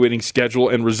evaluating schedule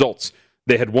and results.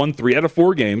 They had won 3 out of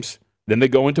 4 games. Then they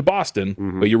go into Boston,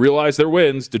 but you realize their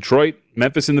wins, Detroit,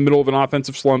 Memphis in the middle of an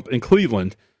offensive slump, and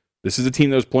Cleveland. This is a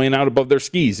team that was playing out above their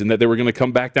skis and that they were going to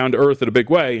come back down to earth in a big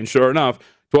way. And sure enough,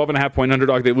 12.5-point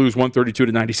underdog, they lose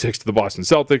 132-96 to the Boston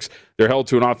Celtics. They're held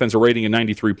to an offensive rating of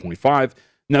 93.5.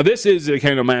 Now, this is a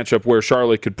kind of matchup where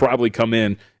Charlotte could probably come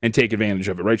in and take advantage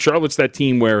of it, right? Charlotte's that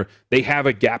team where they have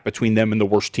a gap between them and the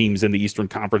worst teams in the Eastern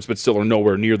Conference, but still are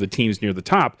nowhere near the teams near the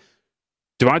top.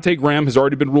 Devontae Graham has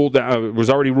already been ruled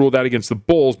out against the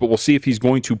Bulls, but we'll see if he's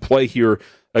going to play here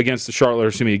against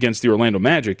the Orlando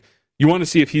Magic. You want to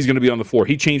see if he's going to be on the floor.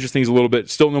 He changes things a little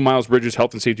bit. Still no Miles Bridges,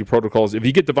 health and safety protocols. If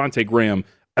you get Devontae Graham,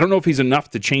 I don't know if he's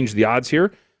enough to change the odds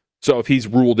here. So if he's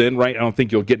ruled in, right, I don't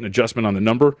think you'll get an adjustment on the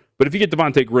number. But if you get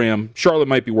Devontae Graham, Charlotte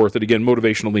might be worth it. Again,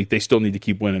 motivationally, they still need to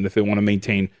keep winning if they want to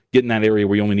maintain, get in that area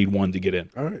where you only need one to get in.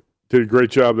 All right. Did a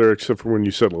great job there, except for when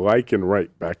you said like and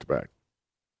right back-to-back.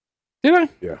 Did I?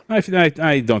 Yeah. I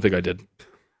don't think I did.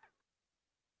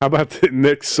 How about the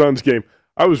Knicks-Suns game?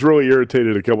 I was really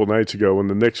irritated a couple nights ago when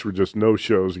the Knicks were just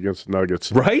no-shows against the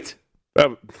Nuggets. Right?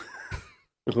 You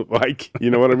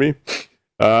know what I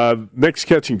mean? Knicks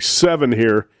catching 7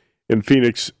 here in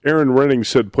Phoenix. Aaron Renning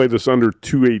said play this under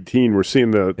 218. We're seeing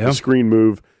the screen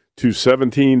move to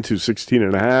 17 to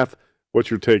 16.5. What's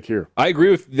your take here? I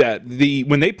agree with that.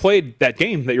 When they played that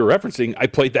game that you're referencing, I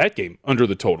played that game under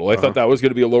the total. I thought that was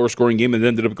going to be a lower scoring game and it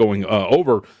ended up going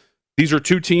over. These are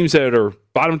 2 teams that are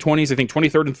bottom 20s, I think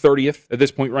 23rd and 30th at this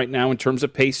point right now in terms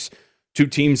of pace. 2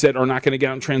 teams that are not going to get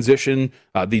out in transition.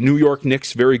 The New York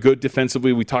Knicks, very good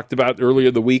defensively. We talked about earlier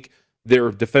in the week, their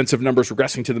defensive numbers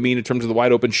regressing to the mean in terms of the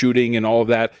wide open shooting and all of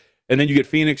that. And then you get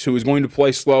Phoenix, who is going to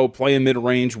play slow, play in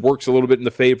mid-range, works a little bit in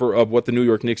the favor of what the New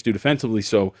York Knicks do defensively.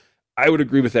 So I would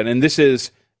agree with that. And this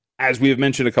is, as we have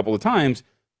mentioned a couple of times,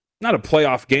 not a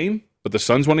playoff game, but the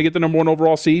Suns want to get the number 1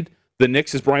 overall seed. The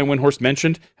Knicks, as Brian Windhorst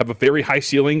mentioned, have a very high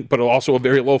ceiling, but also a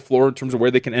very low floor in terms of where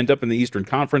they can end up in the Eastern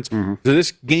Conference. So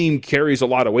this game carries a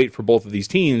lot of weight for both of these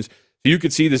teams. So you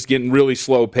could see this getting really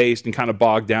slow-paced and kind of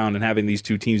bogged down and having these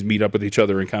 2 teams meet up with each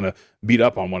other and kind of beat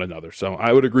up on one another. So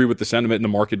I would agree with the sentiment, and the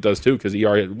market does too, because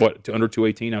ERA, under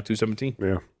 218, now 217?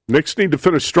 Yeah. Knicks need to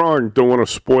finish strong. Don't want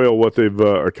to spoil what they've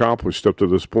accomplished up to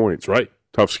this point. That's right.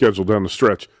 Tough schedule down the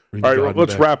stretch. All right,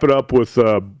 let's wrap it up with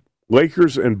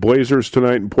Lakers and Blazers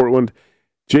tonight in Portland.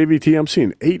 JVT, I'm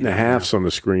seeing 8.5s on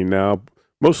the screen now.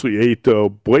 Mostly 8, though.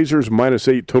 Blazers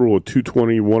 -8, total of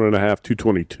 220, 1.5,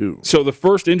 222. So the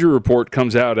first injury report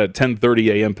comes out at 10:30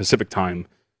 a.m. Pacific time.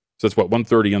 So that's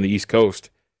 1:30 on the East Coast.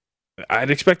 I'd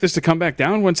expect this to come back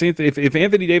down once if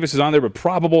Anthony Davis is on there, but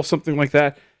probable, something like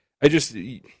that.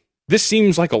 This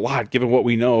seems like a lot given what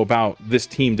we know about this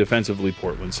team defensively,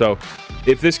 Portland. So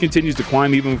if this continues to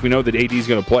climb, even if we know that AD is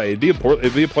going to play, it'd be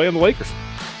a play on the Lakers.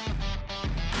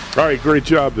 All right, great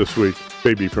job this week,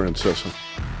 baby Francesa.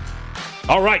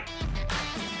 All right.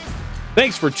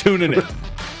 Thanks for tuning in.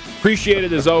 Appreciate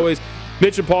it as always.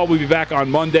 Mitch and Paul will be back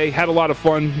on Monday. Had a lot of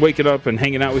fun waking up and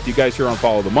hanging out with you guys here on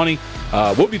Follow the Money.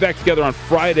 We'll be back together on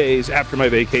Fridays after my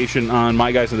vacation on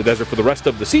My Guys in the Desert for the rest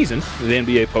of the season, the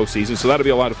NBA postseason. So that'll be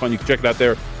a lot of fun. You can check it out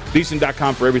there,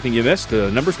 VSiN.com for everything you missed.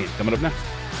 Numbers game coming up next.